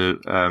needs to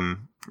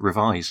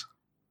revise.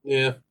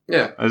 Yeah.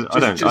 Yeah.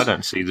 I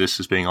don't see this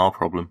as being our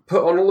problem.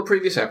 Put on all the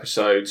previous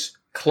episodes,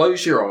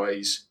 close your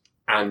eyes,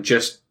 and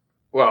just,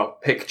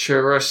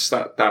 picture us.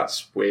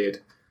 That's weird.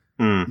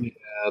 Yeah,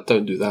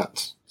 don't do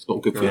that. It's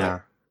not good for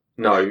you.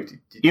 No.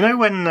 You know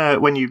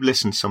when you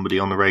listen to somebody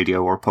on the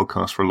radio or a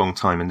podcast for a long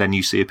time and then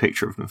you see a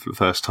picture of them for the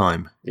first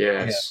time?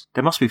 Yes. Yeah.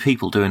 There must be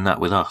people doing that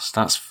with us.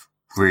 That's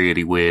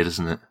really weird,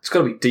 isn't it? It's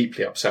got to be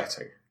deeply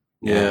upsetting.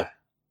 Yeah.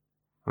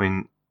 I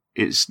mean,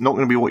 it's not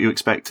going to be what you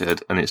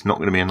expected, and it's not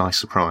going to be a nice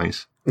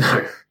surprise.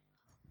 No.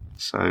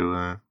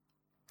 So,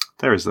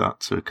 there is that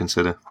to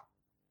consider.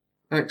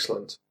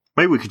 Excellent.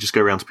 Maybe we could just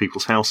go around to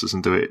people's houses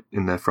and do it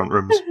in their front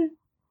rooms.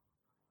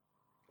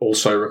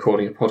 Also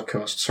recording a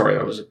podcast. Sorry,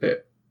 that was a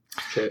bit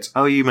shit.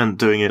 Oh, you meant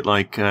doing it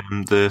like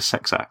the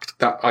sex act?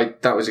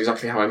 That was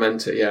exactly how I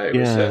meant it, yeah. It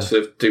was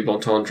sort of double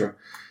entendre.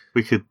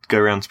 We could go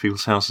around to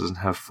people's houses and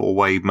have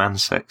 4-way man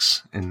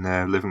sex in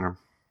their living room.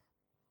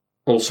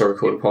 Also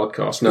record a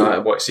podcast. No,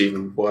 what's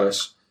even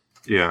worse.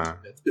 Yeah.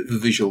 The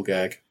visual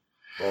gag.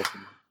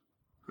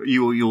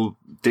 Your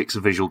dick's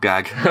a visual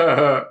gag. It's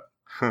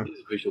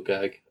a visual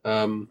gag.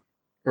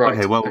 Right.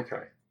 Okay, well,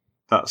 okay.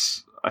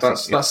 That's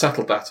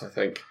settled that, I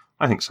think.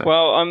 I think so.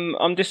 Well,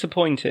 I'm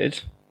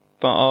disappointed,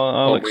 but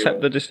I'll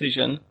accept the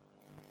decision,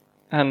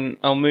 and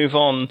I'll move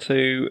on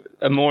to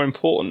a more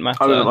important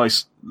matter. I would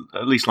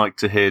at least like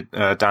to hear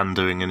Dan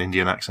doing an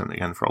Indian accent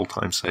again for old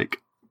time's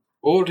sake.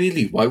 Oh,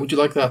 really? Why would you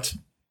like that?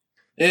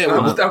 Yeah,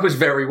 that was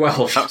very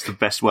Welsh. That's the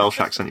best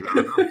Welsh accent you've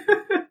ever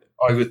heard.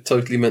 I was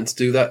totally meant to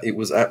do that. It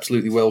was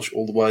absolutely Welsh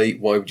all the way.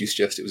 Why would you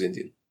suggest it was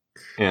Indian?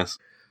 Yes.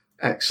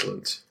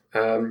 Excellent.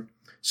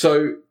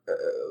 So,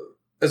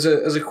 as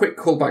a quick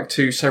callback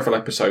to several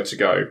episodes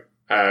ago,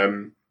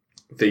 the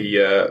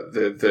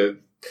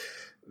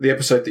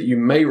episode that you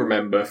may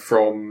remember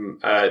from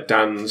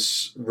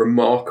Dan's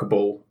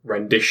remarkable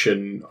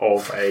rendition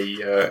of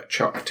a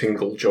Chuck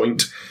Tingle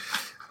joint,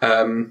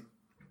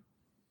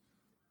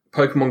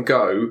 Pokemon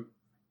Go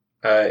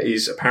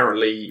is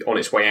apparently on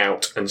its way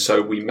out, and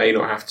so we may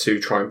not have to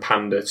try and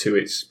pander to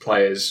its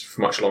players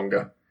for much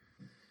longer.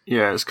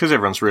 Yeah, it's because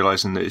everyone's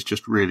realising that it's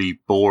just really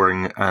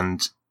boring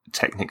and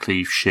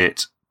technically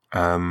shit,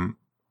 and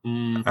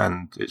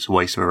it's a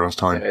waste of everyone's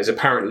time. Yeah, it's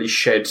apparently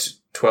shed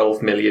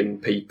 12 million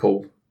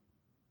people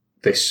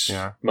this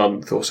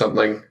month or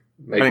something.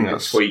 Maybe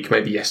next week,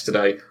 maybe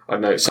yesterday. I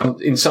don't know.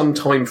 In some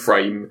time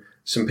frame,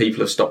 some people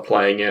have stopped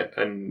playing it,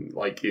 and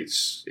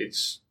it's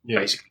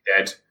basically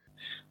dead.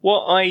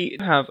 What I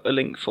have a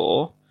link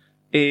for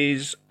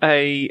is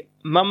a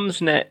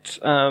Mumsnet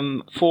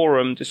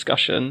forum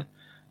discussion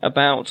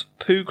about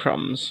poo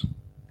crumbs,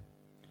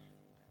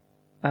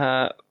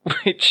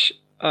 which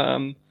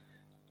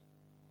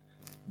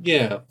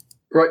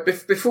Right,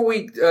 before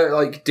we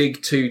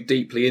dig too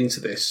deeply into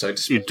this, so to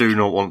speak, you do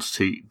not want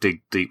to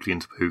dig deeply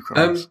into poo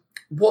crumbs.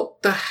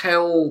 What the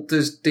hell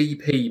does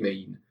DP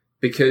mean?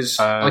 Because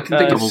I can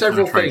think of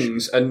several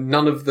things, and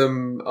none of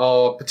them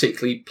are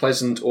particularly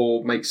pleasant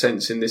or make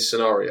sense in this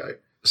scenario.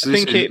 So I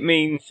think it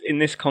means, in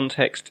this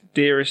context,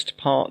 dearest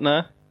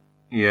partner.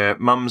 Yeah,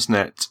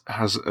 Mumsnet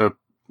has a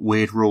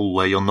weird rule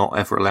where you're not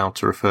ever allowed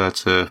to refer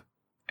to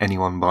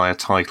anyone by a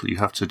title. You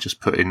have to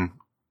just put in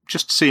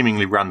just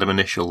seemingly random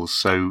initials.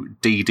 So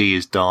DD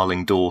is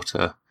darling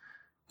daughter.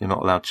 You're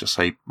not allowed to just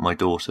say my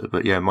daughter.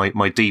 But yeah, my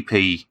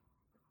DP,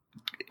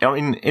 I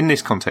mean, in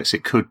this context,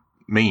 it could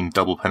mean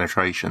double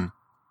penetration.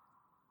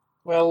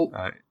 Well,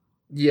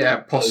 yeah,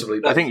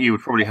 possibly. I think you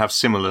would probably have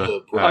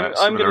similar.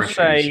 I'm going to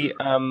say.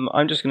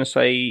 I'm just going to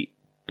say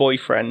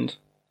boyfriend.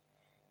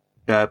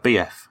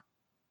 BF.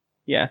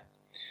 Yeah.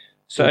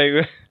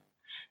 So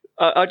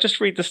I'll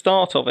just read the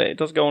start of it. It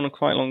does go on a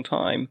quite long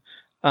time.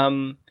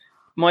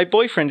 My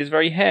boyfriend is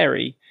very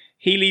hairy.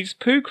 He leaves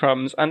poo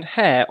crumbs and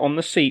hair on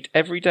the seat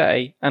every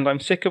day, and I'm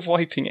sick of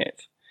wiping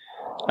it.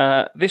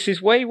 This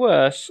is way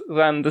worse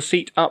than the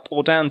seat up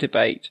or down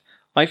debate.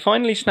 I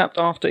finally snapped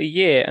after a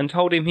year and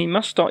told him he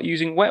must start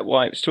using wet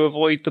wipes to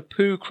avoid the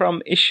poo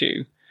crumb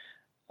issue.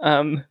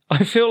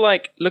 I feel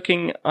like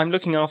I'm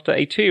looking after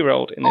a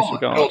 2-year-old in this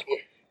regard. God.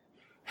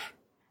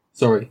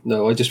 Sorry,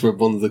 no, I just read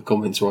one of the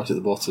comments right at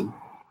the bottom.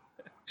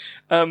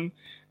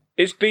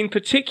 It's been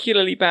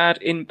particularly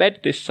bad in bed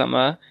this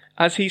summer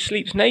as he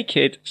sleeps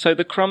naked, so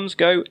the crumbs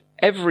go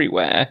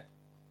everywhere.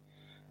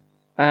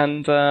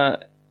 And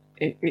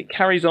it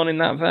carries on in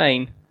that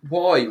vein.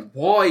 Why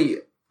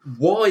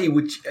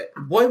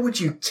would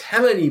you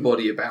tell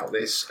anybody about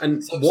this?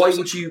 And why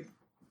would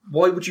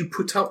you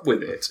put up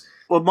with it?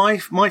 Well,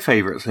 my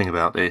favourite thing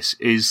about this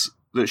is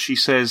that she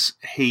says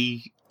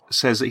he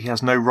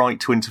has no right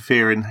to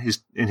interfere in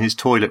his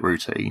toilet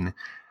routine,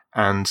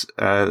 and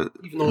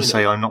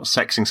say I'm not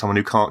sexing someone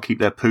who can't keep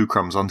their poo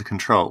crumbs under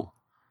control.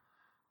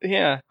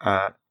 Yeah.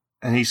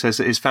 And he says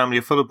that his family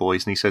are full of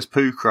boys, and he says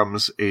poo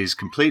crumbs is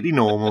completely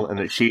normal and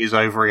that she is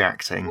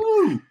overreacting.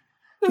 Woo.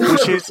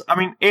 Which is, I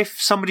mean, if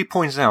somebody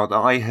points out that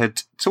I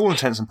had, to all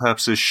intents and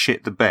purposes,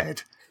 shit the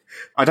bed,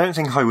 I don't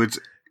think I would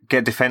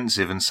get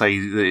defensive and say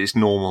that it's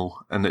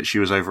normal and that she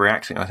was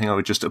overreacting. I think I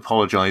would just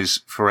apologise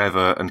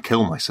forever and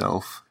kill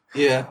myself.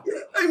 Yeah.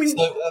 I mean,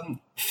 so,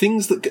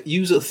 things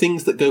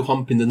that go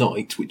hump in the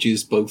night, which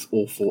is both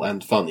awful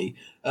and funny,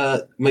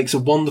 makes a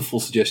wonderful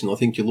suggestion I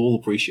think you'll all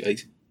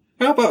appreciate.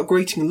 How about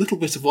grating a little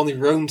bit of one of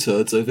your own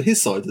turds over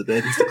his side of the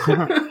bed instead of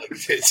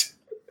like it?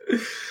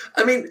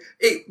 I mean,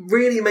 it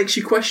really makes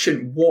you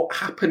question what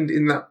happened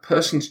in that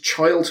person's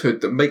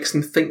childhood that makes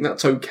them think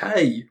that's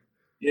okay.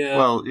 Yeah.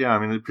 Well, yeah, I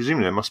mean,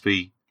 presumably there must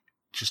be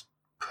just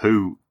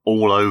poo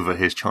all over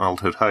his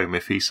childhood home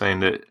if he's saying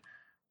that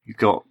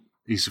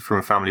he's from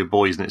a family of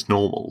boys and it's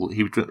normal.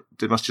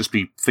 There must just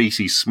be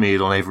feces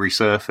smeared on every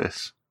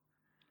surface.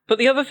 But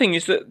the other thing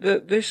is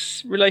that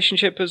this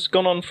relationship has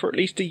gone on for at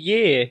least a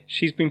year.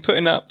 She's been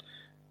putting up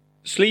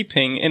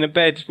sleeping in a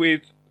bed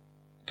with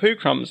poo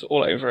crumbs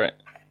all over it.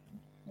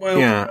 Well,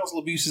 spousal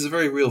abuse is a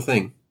very real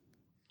thing.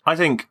 I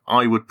think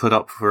I would put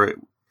up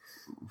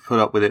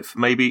with it for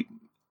maybe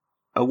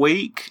a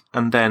week,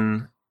 and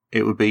then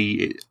it would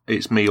be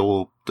it's me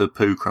or the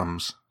poo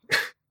crumbs.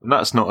 And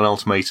that's not an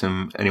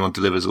ultimatum anyone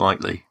delivers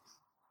lightly.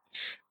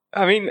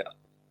 I mean,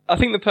 I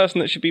think the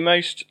person that should be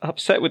most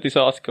upset with this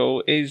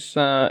article is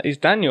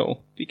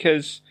Daniel,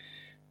 because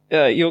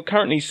you're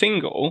currently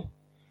single.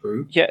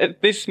 True.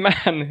 Yet this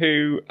man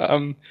who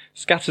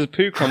scatters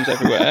poo crumbs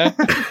everywhere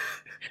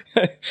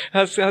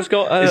has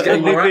got a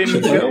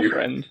live-in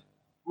girlfriend.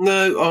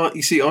 No,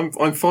 you see,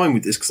 I'm fine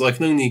with this because I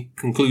can only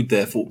conclude,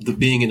 therefore, that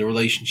being in a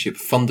relationship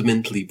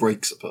fundamentally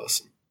breaks a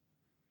person.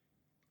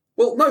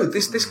 Well, no,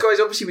 this guy's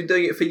obviously been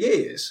doing it for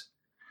years.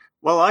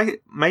 Well,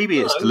 maybe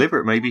it's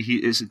deliberate. Maybe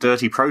it's a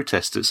dirty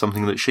protest at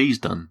something that she's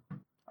done.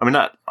 I mean,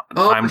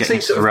 I'm getting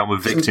into the realm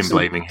of victim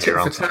blaming here.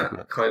 Tit for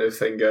tat kind of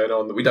thing going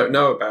on that we don't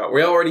know about.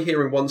 We're already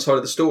hearing one side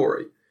of the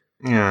story.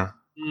 Yeah,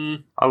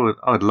 I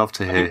would love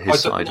to hear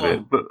his side of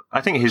it, but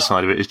I think his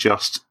side of it is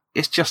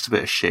it's just a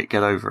bit of shit.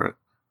 Get over it.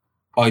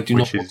 I do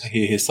not want to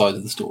hear his side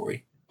of the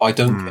story. I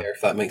don't care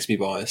if that makes me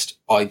biased.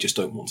 I just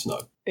don't want to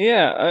know.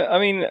 Yeah, I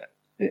mean,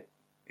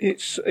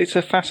 it's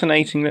a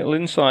fascinating little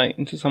insight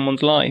into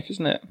someone's life,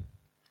 isn't it?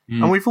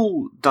 And we've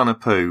all done a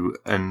poo,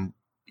 and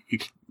you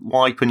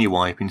wipe and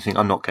you think,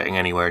 I'm not getting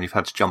anywhere, and you've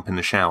had to jump in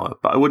the shower.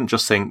 But I wouldn't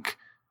just think,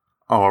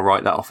 oh, I'll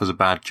write that off as a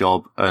bad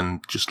job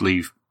and just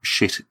leave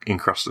shit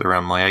encrusted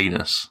around my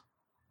anus.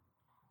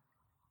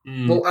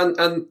 Well,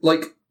 and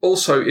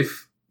also,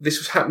 if this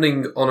was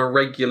happening on a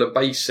regular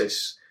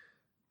basis,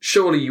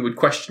 surely you would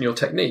question your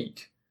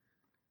technique.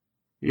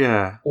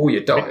 Yeah. Or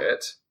your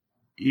diet.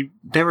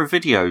 There are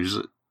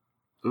videos.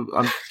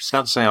 I'm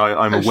sad to say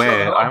I'm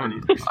aware. I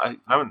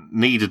haven't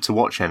needed to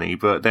watch any,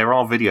 but there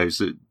are videos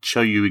that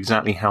show you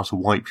exactly how to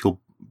wipe your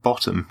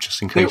bottom,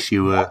 just in case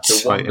you were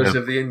the wonders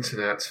of the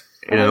internet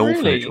in an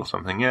orphanage or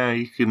something. Yeah,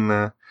 you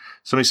can.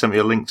 Somebody sent me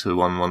a link to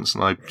one once,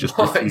 and I just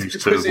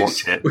refused to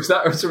watch it. Was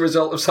that as a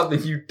result of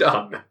something you'd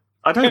done?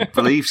 I don't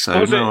believe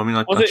so. No, I mean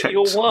I checked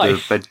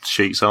the bed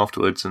sheets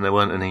afterwards, and there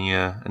weren't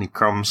any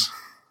crumbs.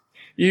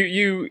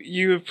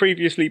 You have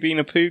previously been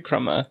a poo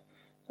crummer.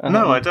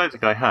 No, I don't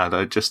think I had.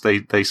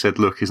 They said,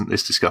 look, isn't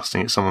this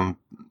disgusting? It's someone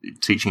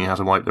teaching you how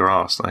to wipe their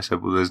arse. And I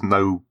said, well, there's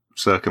no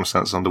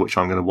circumstance under which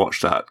I'm going to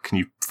watch that. Can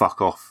you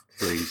fuck off,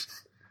 please?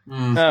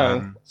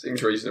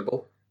 Seems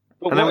reasonable.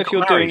 But what if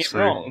you're doing it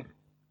wrong?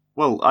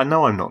 Well, I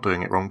know I'm not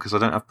doing it wrong because I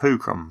don't have poo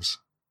crumbs.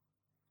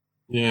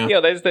 Yeah.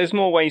 Yeah, there's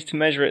more ways to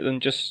measure it than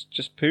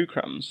just poo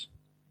crumbs.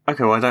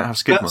 Okay, well, I don't have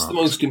skid marks. That's the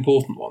most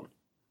important one.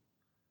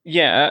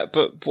 Yeah,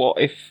 but what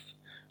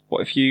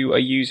if you are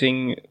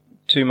using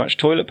too much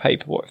toilet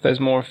paper? What if there's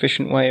a more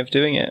efficient way of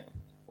doing it?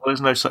 Well,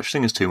 there's no such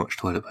thing as too much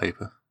toilet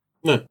paper.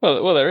 No.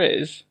 Well, there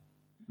is.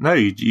 No,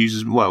 you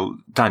use... Well,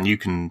 Dan, you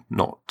can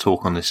not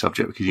talk on this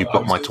subject because you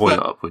blocked my toilet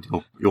up with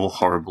your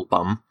horrible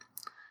bum.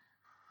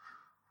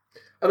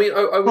 I mean,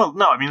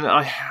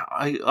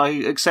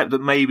 I accept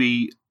that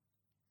maybe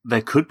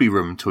there could be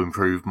room to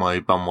improve my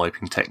bum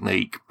wiping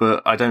technique,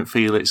 but I don't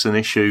feel it's an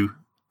issue,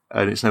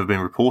 and it's never been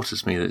reported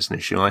to me that it's an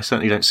issue, and I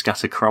certainly don't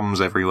scatter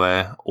crumbs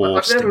everywhere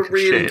or stink of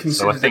shit,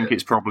 so I think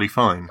it's probably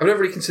fine. I've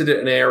never really considered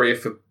it an area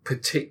for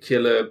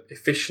particular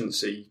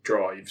efficiency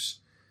drives.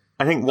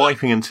 I think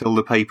wiping until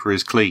the paper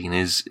is clean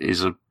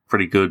is a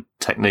pretty good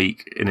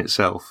technique in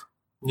itself.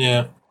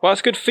 Yeah. Well,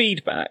 that's good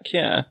feedback,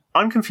 yeah.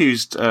 I'm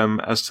confused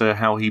as to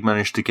how he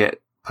managed to get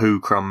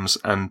poo crumbs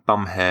and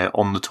bum hair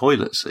on the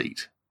toilet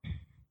seat.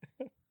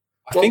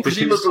 Well,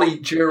 presumably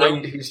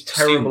during his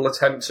terrible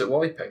attempts at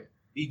wiping.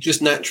 He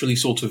just naturally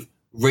sort of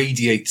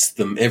radiates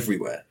them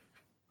everywhere.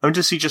 I mean,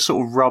 does he just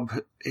sort of rub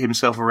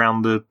himself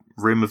around the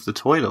rim of the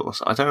toilet or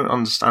something? I don't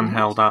understand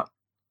how that's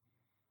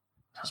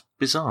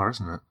bizarre,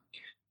 isn't it?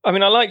 I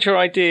mean, I liked your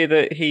idea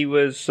that he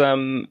was,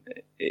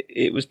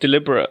 it was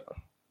deliberate,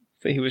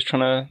 that he was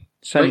trying to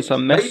send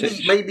some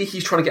message. Maybe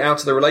he's trying to get out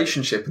of the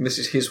relationship, and this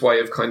is his way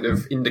of kind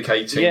of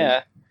indicating.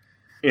 Yeah.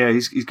 Yeah,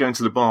 he's going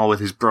to the bar with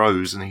his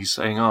bros, and he's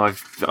saying, "Oh,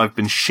 I've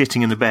been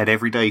shitting in the bed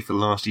every day for the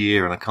last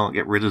year, and I can't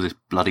get rid of this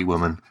bloody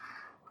woman."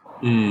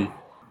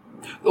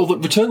 Although,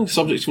 returning to the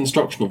subject of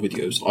instructional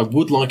videos, I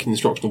would like an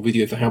instructional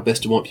video for how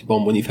best to wipe your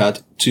bum when you've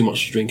had too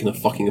much to drink and a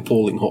fucking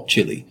appalling hot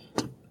chili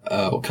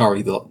or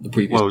curry the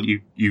previous. Well,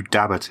 you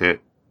dab at it.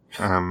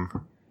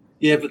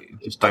 Yeah, but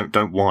just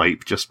don't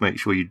wipe. Just make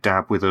sure you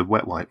dab with a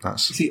wet wipe.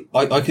 See,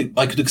 I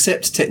could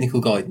accept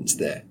technical guidance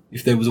there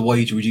if there was a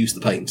way to reduce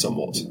the pain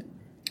somewhat.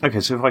 Okay,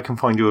 so if I can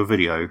find you a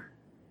video,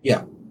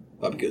 yeah,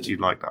 that'd be good. You'd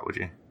like that, would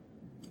you?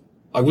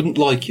 I wouldn't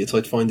like it.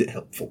 I'd find it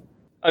helpful.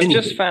 I've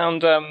just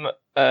found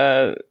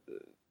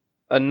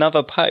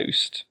another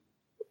post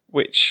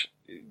which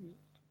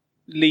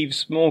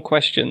leaves more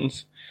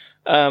questions.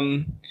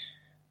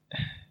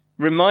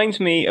 Reminds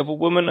me of a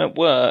woman at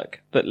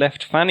work that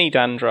left fanny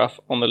dandruff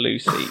on the loo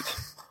seat.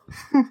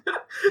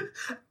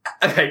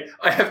 Okay,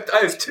 I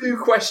have two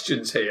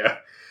questions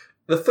here.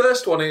 The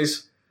first one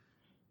is,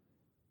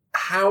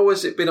 how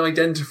has it been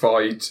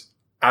identified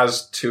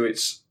as to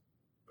its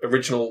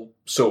original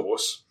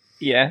source?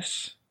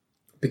 Yes.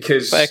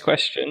 Because fair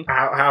question.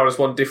 How does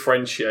one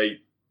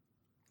differentiate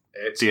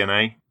it?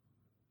 DNA?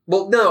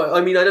 Well, no,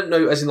 I mean, I don't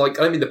know, as in, like,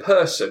 I don't mean the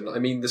person, I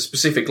mean the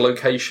specific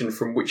location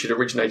from which it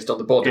originated on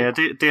the body. Yeah,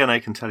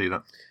 DNA can tell you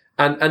that.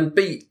 And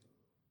B,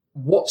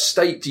 what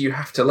state do you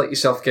have to let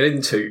yourself get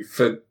into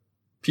for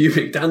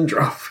pubic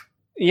dandruff?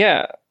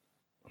 Yeah.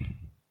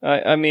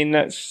 I mean,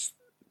 that's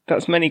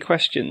many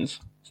questions,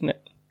 isn't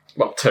it?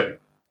 Well, two.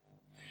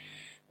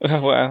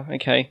 Well,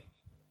 okay.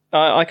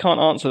 I can't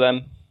answer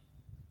them.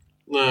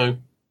 No.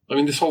 I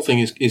mean, this whole thing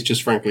is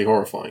just frankly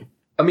horrifying.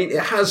 I mean,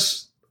 it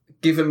has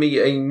given me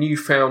a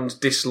newfound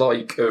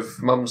dislike of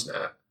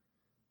Mumsnet.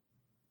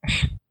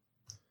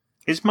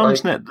 Is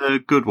Mumsnet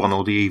the good one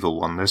or the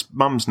evil one? There's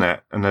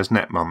Mumsnet and there's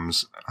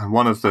NetMums, and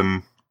one of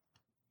them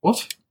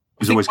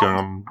is always going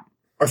on.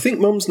 I think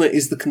Mumsnet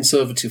is the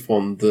conservative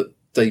one that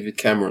David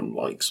Cameron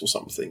likes or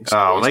something. So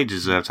oh, they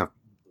deserve to have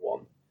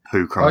one.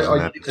 Poo crumbs in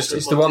there.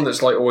 It's the one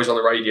that's like always on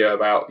the radio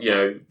about,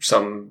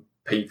 some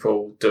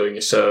people doing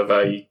a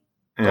survey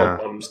on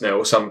Mumsnet,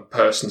 or some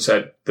person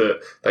said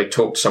that they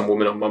talked to some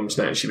woman on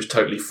Mumsnet and she was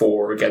totally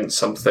for or against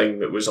something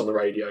that was on the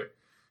radio.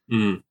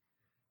 Mm.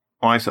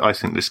 I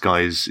think this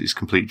guy is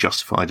completely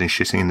justified in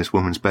shitting in this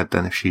woman's bed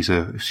then if she's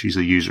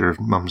a user of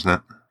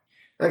Mumsnet.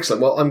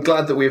 Excellent. Well, I'm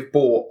glad that we've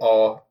brought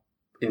our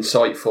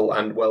insightful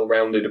and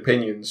well-rounded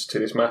opinions to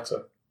this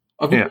matter.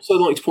 I would also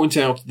like to point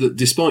out that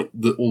despite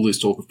all this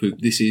talk of poop,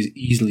 this is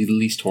easily the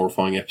least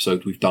horrifying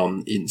episode we've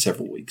done in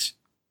several weeks.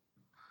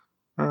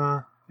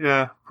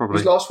 Yeah, probably.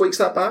 Was last week's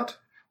that bad?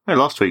 No,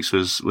 last week's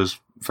was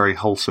very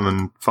wholesome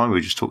and fine.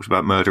 We just talked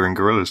about murdering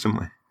gorillas, didn't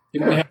we?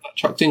 Didn't we have that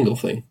Chuck Dingle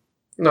thing?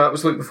 No, it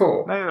was the week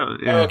before. Yeah.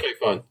 Oh, okay,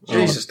 fine.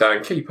 Jesus,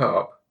 Dan, keep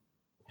up.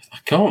 I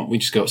can't. We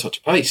just go at such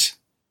a pace.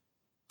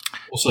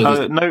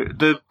 Also, no,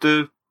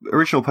 the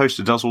original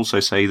poster does also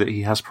say that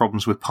he has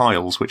problems with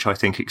piles, which I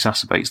think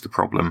exacerbates the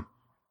problem.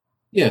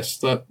 Yes,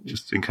 that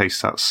just in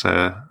case that's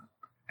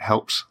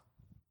helps.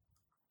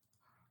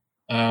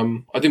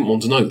 I didn't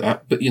want to know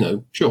that, but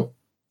sure.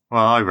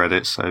 Well, I read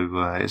it, so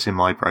it's in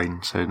my brain,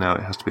 so now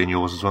it has to be in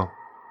yours as well.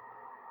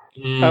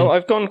 Oh,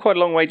 I've gone quite a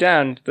long way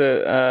down.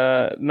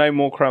 The No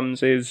More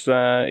Crumbs is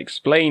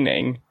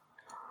explaining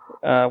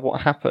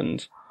what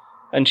happened.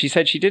 And she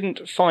said she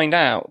didn't find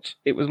out.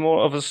 It was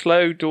more of a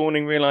slow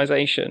dawning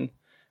realisation.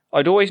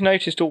 I'd always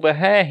noticed all the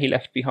hair he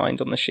left behind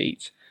on the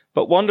sheets,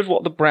 but wondered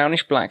what the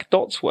brownish-black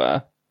dots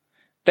were.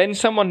 Then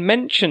someone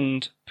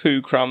mentioned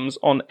poo crumbs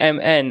on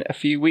MN a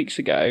few weeks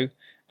ago,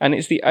 and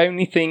it's the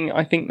only thing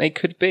I think they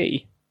could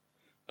be.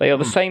 They are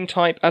the same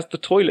type as the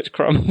toilet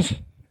crumbs.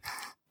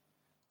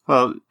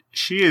 Well,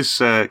 she is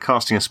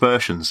casting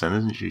aspersions then,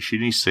 isn't she? She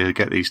needs to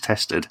get these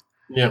tested.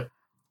 Yeah.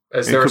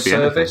 Is there a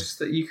service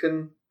that you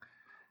can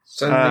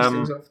send these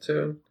things off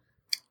to?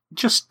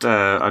 Just,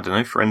 I don't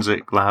know,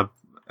 forensic lab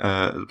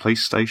at the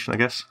police station, I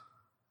guess.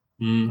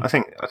 I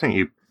think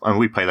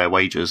we pay their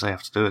wages. They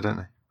have to do it, don't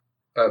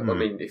they? I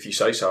mean, if you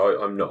say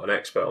so, I'm not an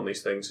expert on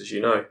these things, as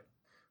you know.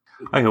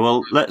 Okay,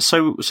 well,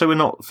 so we're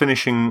not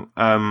finishing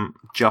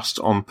just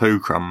on poo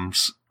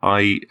crumbs.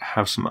 I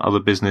have some other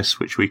business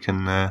which we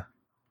can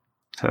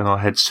turn our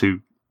heads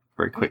to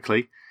very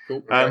quickly.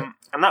 Cool, okay.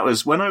 And that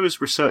was when I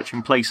was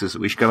researching places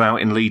that we should go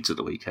out in Leeds at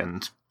the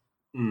weekend.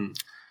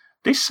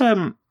 This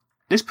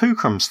poo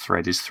crumbs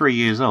thread is 3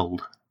 years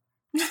old.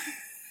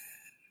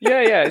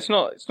 Yeah, it's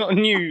not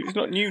new. It's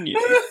not new.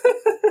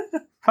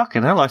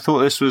 Fucking hell! I thought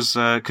this was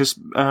because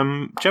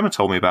Gemma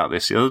told me about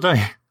this the other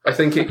day. I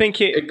think it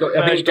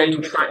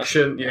gained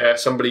traction. Yeah,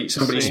 somebody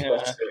spotted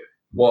it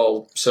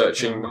while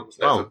searching.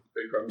 Well,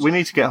 we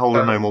need to get hold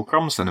of No More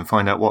Crumbs then and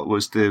find out what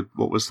was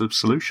the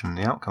solution,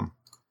 the outcome.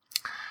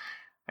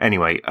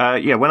 Anyway,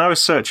 when I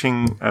was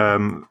searching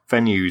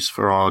venues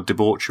for our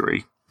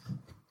debauchery,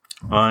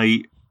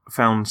 I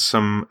found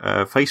some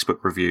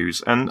Facebook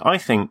reviews, and I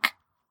think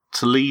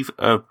to leave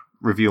a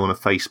review on a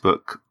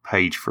Facebook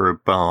page for a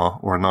bar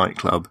or a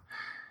nightclub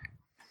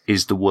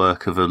is the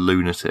work of a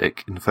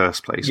lunatic in the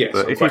first place. Yes,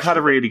 but if you've had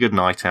a really good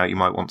night out, you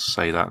might want to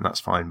say that, and that's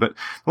fine. But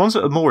the ones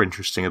that are more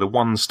interesting are the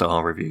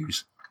 1-star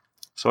reviews.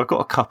 So I've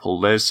got a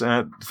couple. There's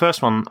the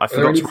first one I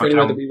forgot to write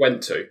down. That we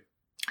went to?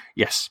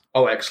 Yes.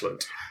 Oh,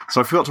 excellent. So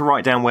I forgot to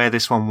write down where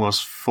this one was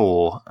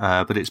for,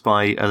 but it's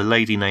by a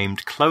lady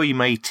named Chloe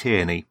May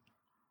Tierney.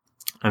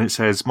 And it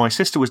says, "My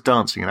sister was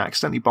dancing and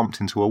accidentally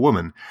bumped into a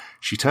woman.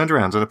 She turned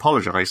around and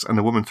apologised, and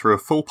the woman threw a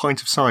full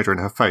pint of cider in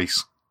her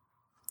face.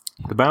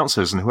 The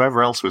bouncers and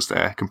whoever else was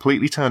there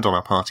completely turned on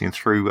our party and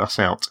threw us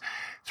out.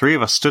 3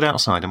 of us stood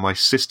outside, and my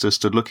sister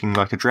stood looking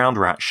like a drowned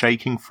rat,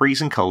 shaking,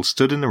 freezing cold,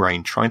 stood in the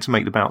rain, trying to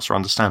make the bouncer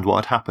understand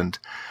what had happened.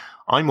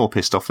 I'm more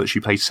pissed off that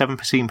she paid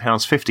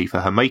 £17.50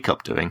 for her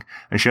makeup doing,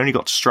 and she only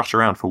got to strut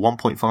around for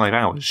 1.5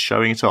 hours,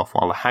 showing it off,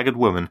 while the haggard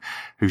woman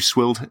who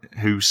swilled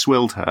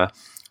her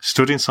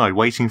stood inside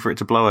waiting for it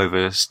to blow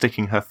over,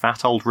 sticking her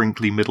fat old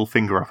wrinkly middle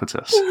finger up at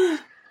us.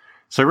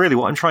 So really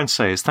what I'm trying to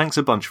say is thanks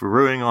a bunch for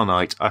ruining our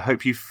night. I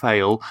hope you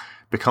fail,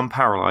 become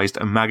paralysed,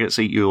 and maggots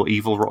eat your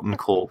evil rotten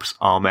corpse.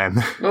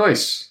 Amen."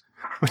 Nice.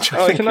 Which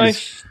I think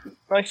it's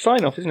a nice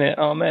sign-off, isn't it?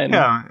 Amen.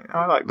 Yeah,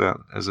 I like that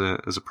as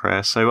a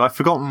prayer. So I've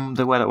forgotten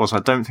where that was. I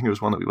don't think it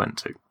was one that we went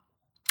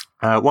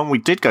to. One we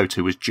did go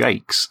to was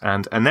Jake's,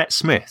 and Annette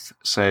Smith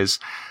says,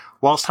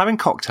 "Whilst having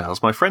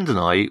cocktails, my friend and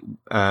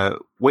I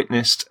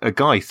witnessed a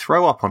guy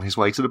throw up on his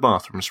way to the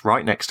bathrooms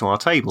right next to our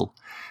table.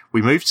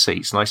 We moved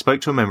seats, and I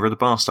spoke to a member of the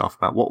bar staff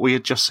about what we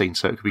had just seen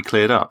so it could be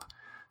cleared up.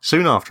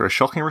 Soon after, a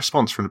shocking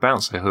response from the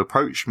bouncer who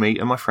approached me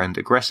and my friend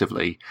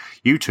aggressively.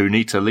 'You two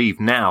need to leave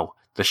now.'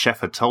 The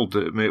chef had told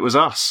them it was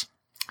us.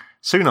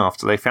 Soon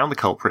after, they found the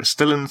culprit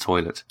still in the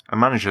toilet. A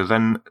manager,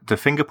 then the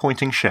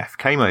finger-pointing chef,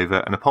 came over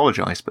and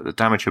apologised, but the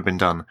damage had been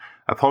done.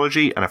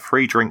 Apology and a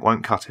free drink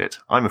won't cut it.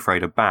 I'm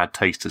afraid a bad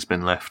taste has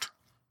been left."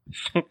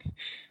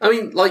 I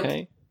mean,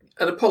 an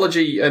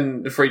apology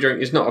and a free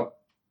drink is not a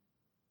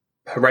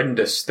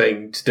horrendous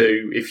thing to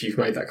do if you've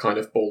made that kind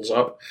of balls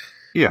up.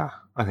 Yeah,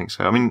 I think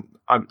so. I mean,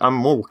 I'm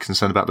more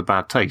concerned about the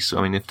bad taste.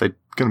 I mean, if they're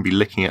going to be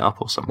licking it up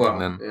or something,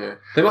 then... Yeah.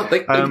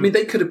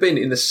 They could have been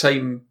in the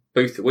same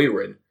booth that we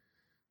were in.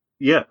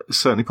 Yeah, it's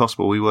certainly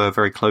possible. We were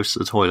very close to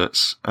the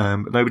toilets,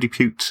 but nobody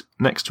puked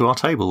next to our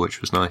table, which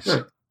was nice.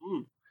 Yeah.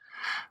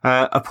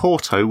 A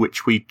Porto,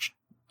 which we,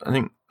 I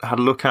think, had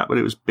a look at, but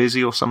it was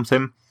busy or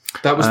something.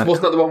 That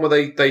wasn't that the one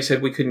where they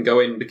said we couldn't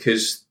go in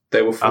because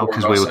there were 4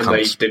 of us and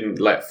they didn't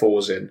let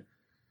 4s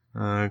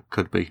in?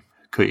 Could be.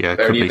 could They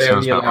be. only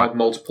Sounds about allowed right.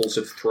 multiples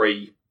of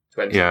 3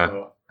 to enter Yeah. the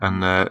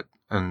bar.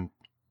 And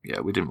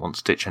we didn't want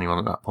to ditch anyone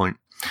at that point.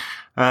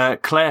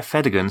 Claire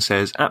Fedigan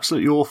says,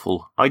 absolutely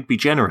awful. I'd be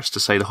generous to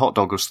say the hot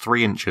dog was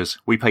 3 inches.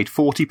 We paid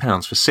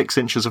 £40 for 6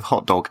 inches of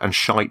hot dog and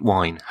shite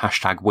wine.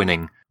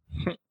 #winning.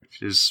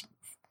 Which is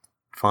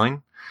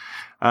fine.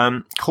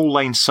 Cool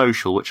Lane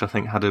Social, which I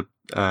think had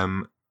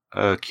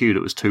a queue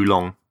that was too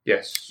long,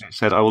 Yes.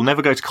 said, I will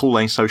never go to Cool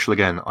Lane Social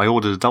again. I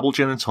ordered a double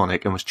gin and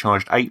tonic and was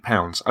charged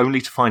 £8,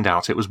 only to find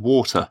out it was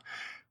water.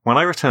 When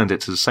I returned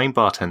it to the same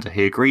bartender,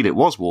 he agreed it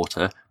was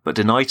water, but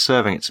denied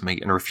serving it to me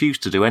and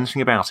refused to do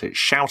anything about it,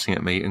 shouting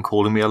at me and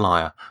calling me a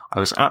liar. I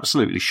was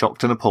absolutely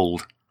shocked and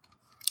appalled.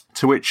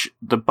 To which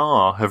the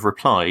bar have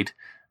replied,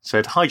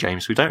 said, Hi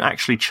James, we don't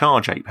actually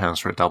charge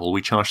 £8 for a double,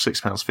 we charge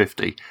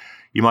 £6.50.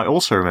 You might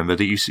also remember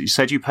that you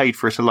said you paid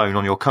for it alone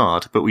on your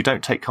card, but we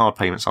don't take card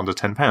payments under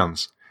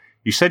 £10.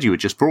 You said you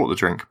had just brought the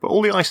drink, but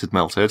all the ice had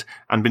melted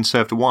and been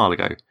served a while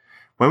ago.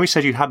 When we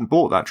said you hadn't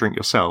bought that drink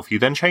yourself, you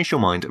then changed your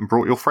mind and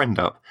brought your friend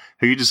up,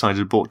 who you decided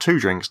had bought 2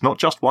 drinks, not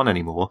just one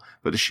anymore,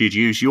 but that she had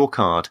used your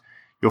card.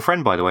 Your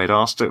friend, by the way, had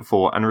asked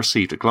for and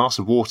received a glass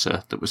of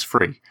water that was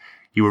free.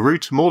 You were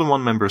rude to more than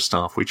one member of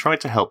staff. We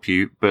tried to help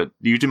you, but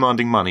you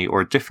demanding money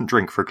or a different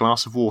drink for a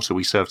glass of water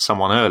we served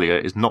someone earlier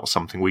is not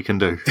something we can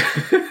do.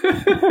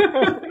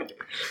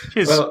 Which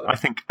is, well, I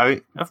think,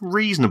 a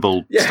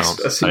reasonable stance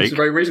to take. Yes, that seems a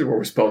very reasonable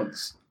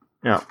response.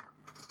 Yeah.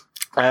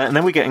 And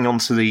then we're getting on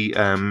to the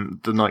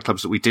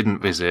nightclubs that we didn't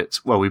visit.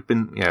 Well, we've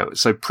been,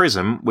 so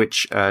Prism,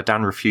 which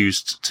Dan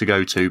refused to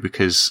go to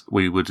because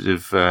we would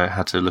have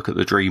had to look at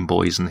the Dream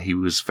Boys and he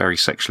was very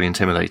sexually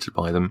intimidated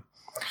by them.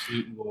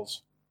 Absolutely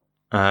was.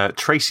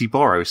 Tracy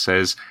Borrow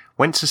says,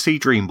 went to see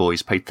Dream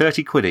Boys, paid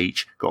 30 quid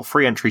each, got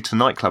free entry to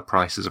nightclub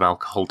prices of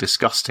alcohol,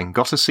 disgusting,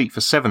 got a seat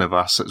for 7 of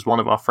us as one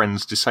of our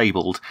friends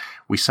disabled.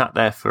 We sat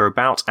there for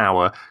about an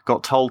hour,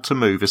 got told to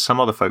move as some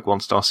other folk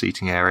wanted our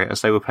seating area,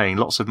 as they were paying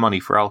lots of money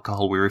for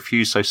alcohol. We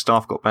refused, so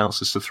staff got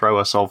bouncers to throw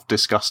us off,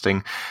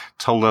 disgusting,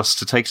 told us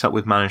to take it up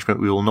with management,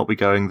 we will not be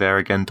going there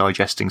again,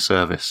 digesting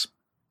service.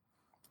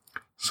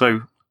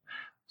 So,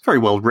 very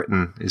well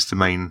written is the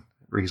main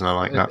reason I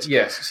like that.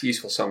 Yes, it's a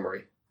useful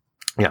summary.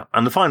 Yeah,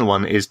 and the final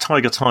one is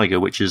Tiger,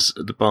 which is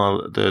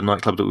the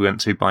nightclub that we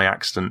went to by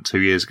accident 2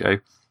 years ago.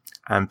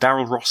 And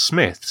Daryl Ross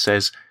Smith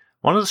says,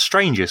 one of the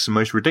strangest and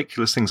most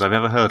ridiculous things I've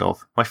ever heard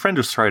of. My friend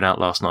was thrown out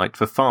last night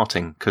for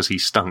farting because he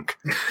stunk.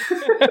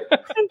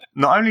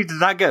 Not only did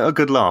that get a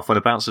good laugh when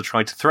a bouncer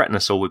tried to threaten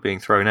us all with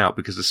being thrown out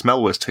because the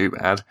smell was too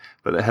bad,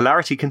 but the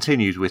hilarity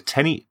continued with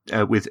Timmy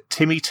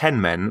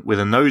Tenmen with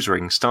a nose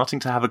ring starting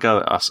to have a go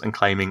at us and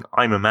claiming,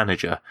 I'm a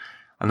manager,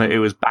 and that it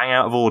was bang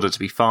out of order to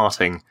be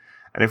farting.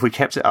 And if we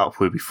kept it up,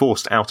 we'd be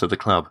forced out of the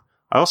club.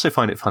 I also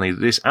find it funny that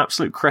this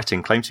absolute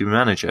cretin claimed to be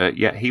manager,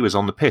 yet he was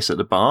on the piss at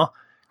the bar.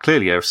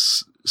 Clearly a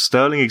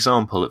sterling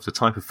example of the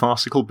type of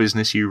farcical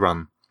business you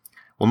run.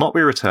 Will not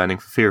be returning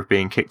for fear of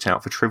being kicked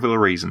out for trivial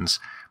reasons.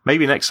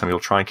 Maybe next time you'll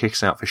try and kick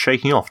us out for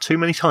shaking off too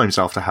many times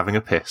after having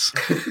a piss.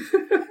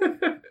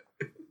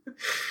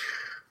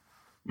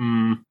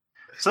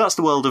 So that's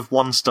the world of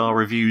 1-star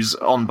reviews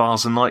on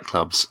bars and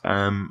nightclubs.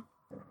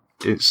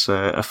 It's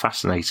a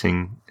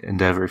fascinating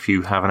endeavour if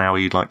you have an hour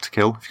you'd like to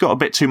kill. If you've got a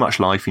bit too much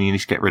life and you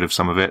need to get rid of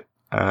some of it,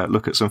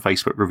 look at some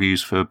Facebook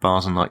reviews for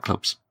bars and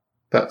nightclubs.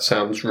 That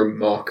sounds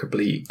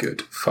remarkably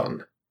good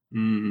fun.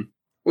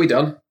 We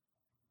done?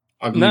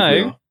 I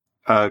believe we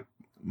are.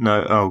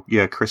 No. Oh,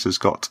 yeah, Chris has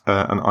got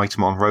an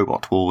item on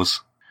Robot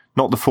Wars.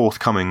 Not the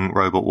forthcoming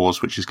Robot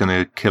Wars, which is going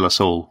to kill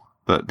us all,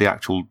 but the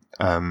actual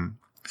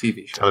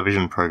TV show.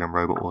 Television programme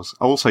Robot Wars.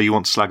 Also, you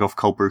want to slag off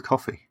cold brew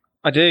coffee?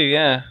 I do,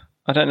 yeah.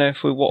 I don't know if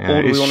what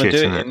order we want to do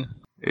it in.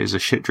 It is a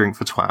shit drink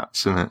for twats,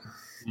 isn't it?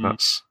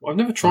 That's. Well, I've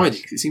never tried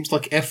it because it seems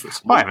like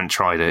effort. I haven't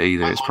tried it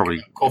either. It's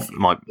probably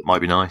might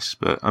be nice,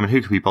 but I mean,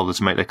 who could be bothered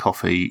to make their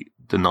coffee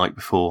the night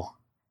before?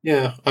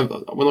 Yeah,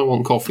 when I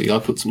want coffee, I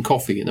put some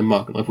coffee in a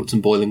mug and I put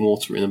some boiling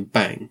water in and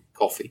bang,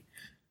 coffee.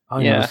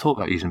 I never thought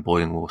about using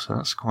boiling water.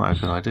 That's quite a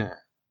good idea.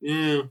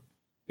 Yeah,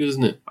 good,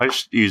 isn't it? I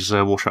just use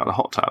water out of the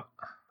hot tap.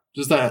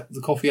 Does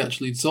the coffee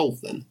actually dissolve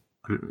then?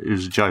 It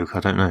was a joke. I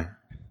don't know.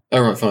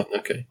 Oh, right, fine,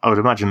 okay. I would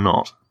imagine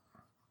not.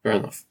 Fair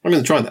enough. I'm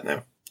going to try that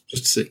now,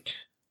 just to see.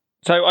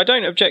 So I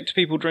don't object to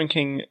people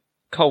drinking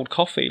cold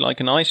coffee, like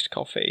an iced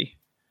coffee.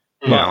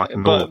 Yeah,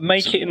 but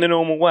make it in the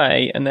normal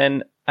way and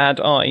then add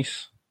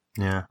ice.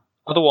 Yeah.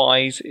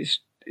 Otherwise, it's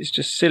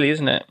just silly,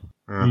 isn't it?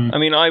 Yeah. I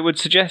mean, I would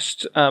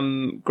suggest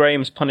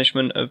Graham's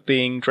punishment of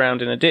being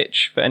drowned in a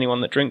ditch for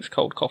anyone that drinks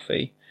cold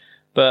coffee.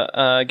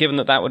 But given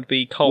that would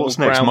be cold What's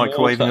next, brown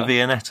microwaving water, a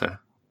Viennetta?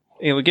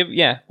 It would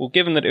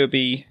given that it would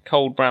be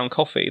cold brown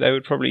coffee, they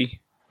would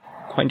probably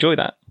quite enjoy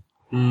that.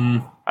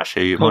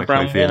 Actually, cold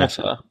brown microwave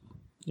Viennetta, water.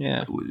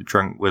 Yeah.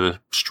 Drank with a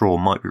straw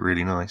might be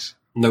really nice.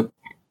 Nope.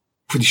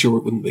 Pretty sure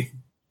it wouldn't be.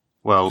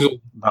 Well,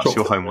 that's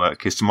your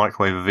homework, is to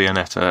microwave a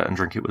Viennetta and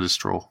drink it with a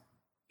straw.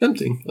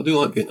 Tempting. I do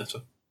like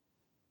Viennetta.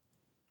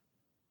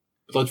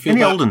 But I'd feel In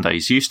the bad. olden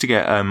days, you used to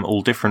get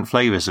all different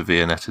flavours of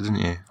Viennetta, didn't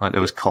you? Like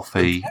there was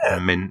coffee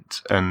and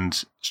mint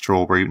and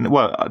strawberry.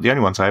 Well, the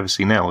only ones I ever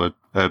see now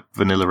are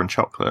vanilla and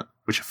chocolate,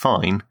 which are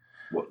fine.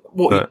 What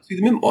but- you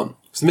see the mint one?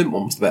 Because the mint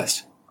one was the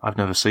best. I've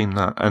never seen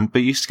that. But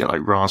you used to get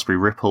like raspberry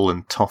ripple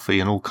and toffee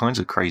and all kinds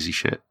of crazy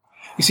shit.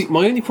 You see,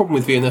 my only problem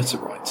with Viennetta,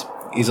 right,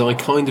 is I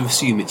kind of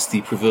assume it's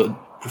the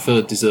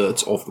preferred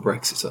dessert of the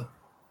Brexiter.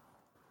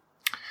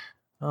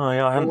 Oh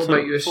yeah, I hadn't What thought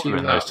would make you thought of it assume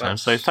in those that?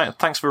 terms. So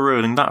thanks for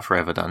ruining that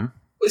forever, Dan.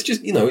 It's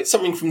just, it's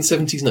something from the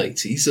 70s and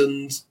 80s,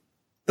 and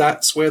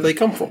that's where they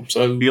come from.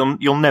 So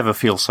You'll never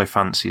feel so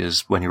fancy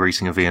as when you're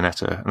eating a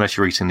Viennetta, unless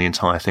you're eating the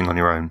entire thing on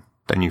your own.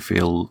 Then you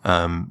feel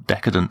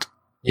decadent.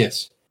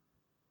 yes.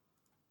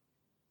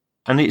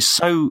 And it's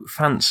so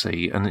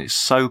fancy and it's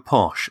so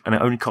posh, and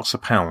it only costs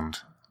 £1.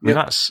 I mean,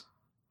 Yep.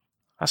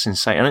 that's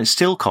insane, and it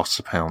still costs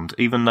 £1,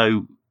 even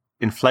though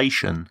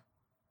inflation.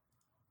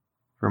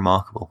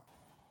 Remarkable.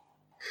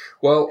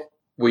 Well,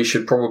 we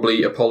should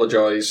probably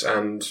apologise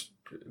and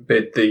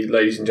bid the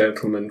ladies and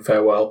gentlemen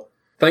farewell.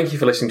 Thank you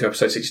for listening to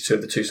episode 62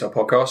 of the Two Star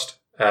Podcast.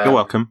 You're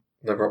welcome.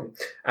 No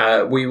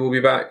problem. We will be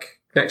back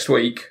next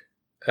week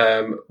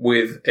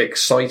with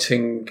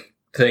exciting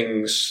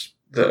things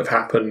that have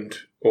happened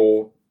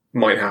or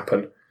might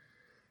happen.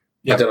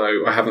 Yep. I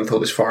don't know. I haven't thought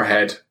this far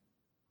ahead.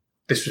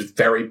 This was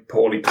very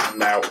poorly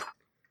planned out.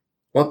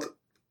 What?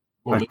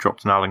 Well, I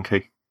dropped an Allen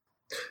key.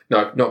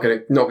 No, not gonna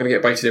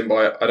get baited in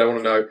by it. I don't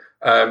want to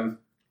know.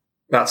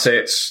 That's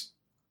it.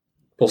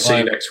 We'll see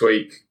you Bye. next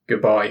week.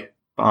 Goodbye.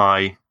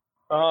 Bye.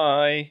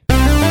 Bye.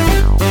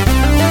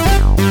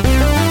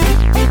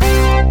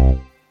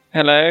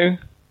 Hello.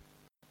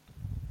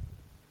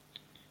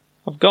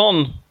 I've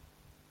gone.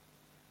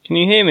 Can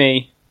you hear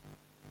me?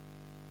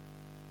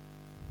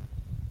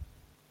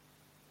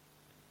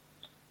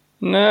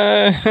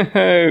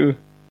 No.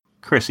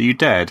 Chris, are you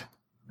dead?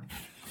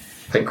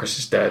 I think Chris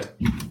is dead.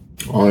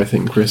 I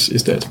think Chris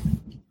is dead.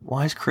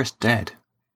 Why is Chris dead?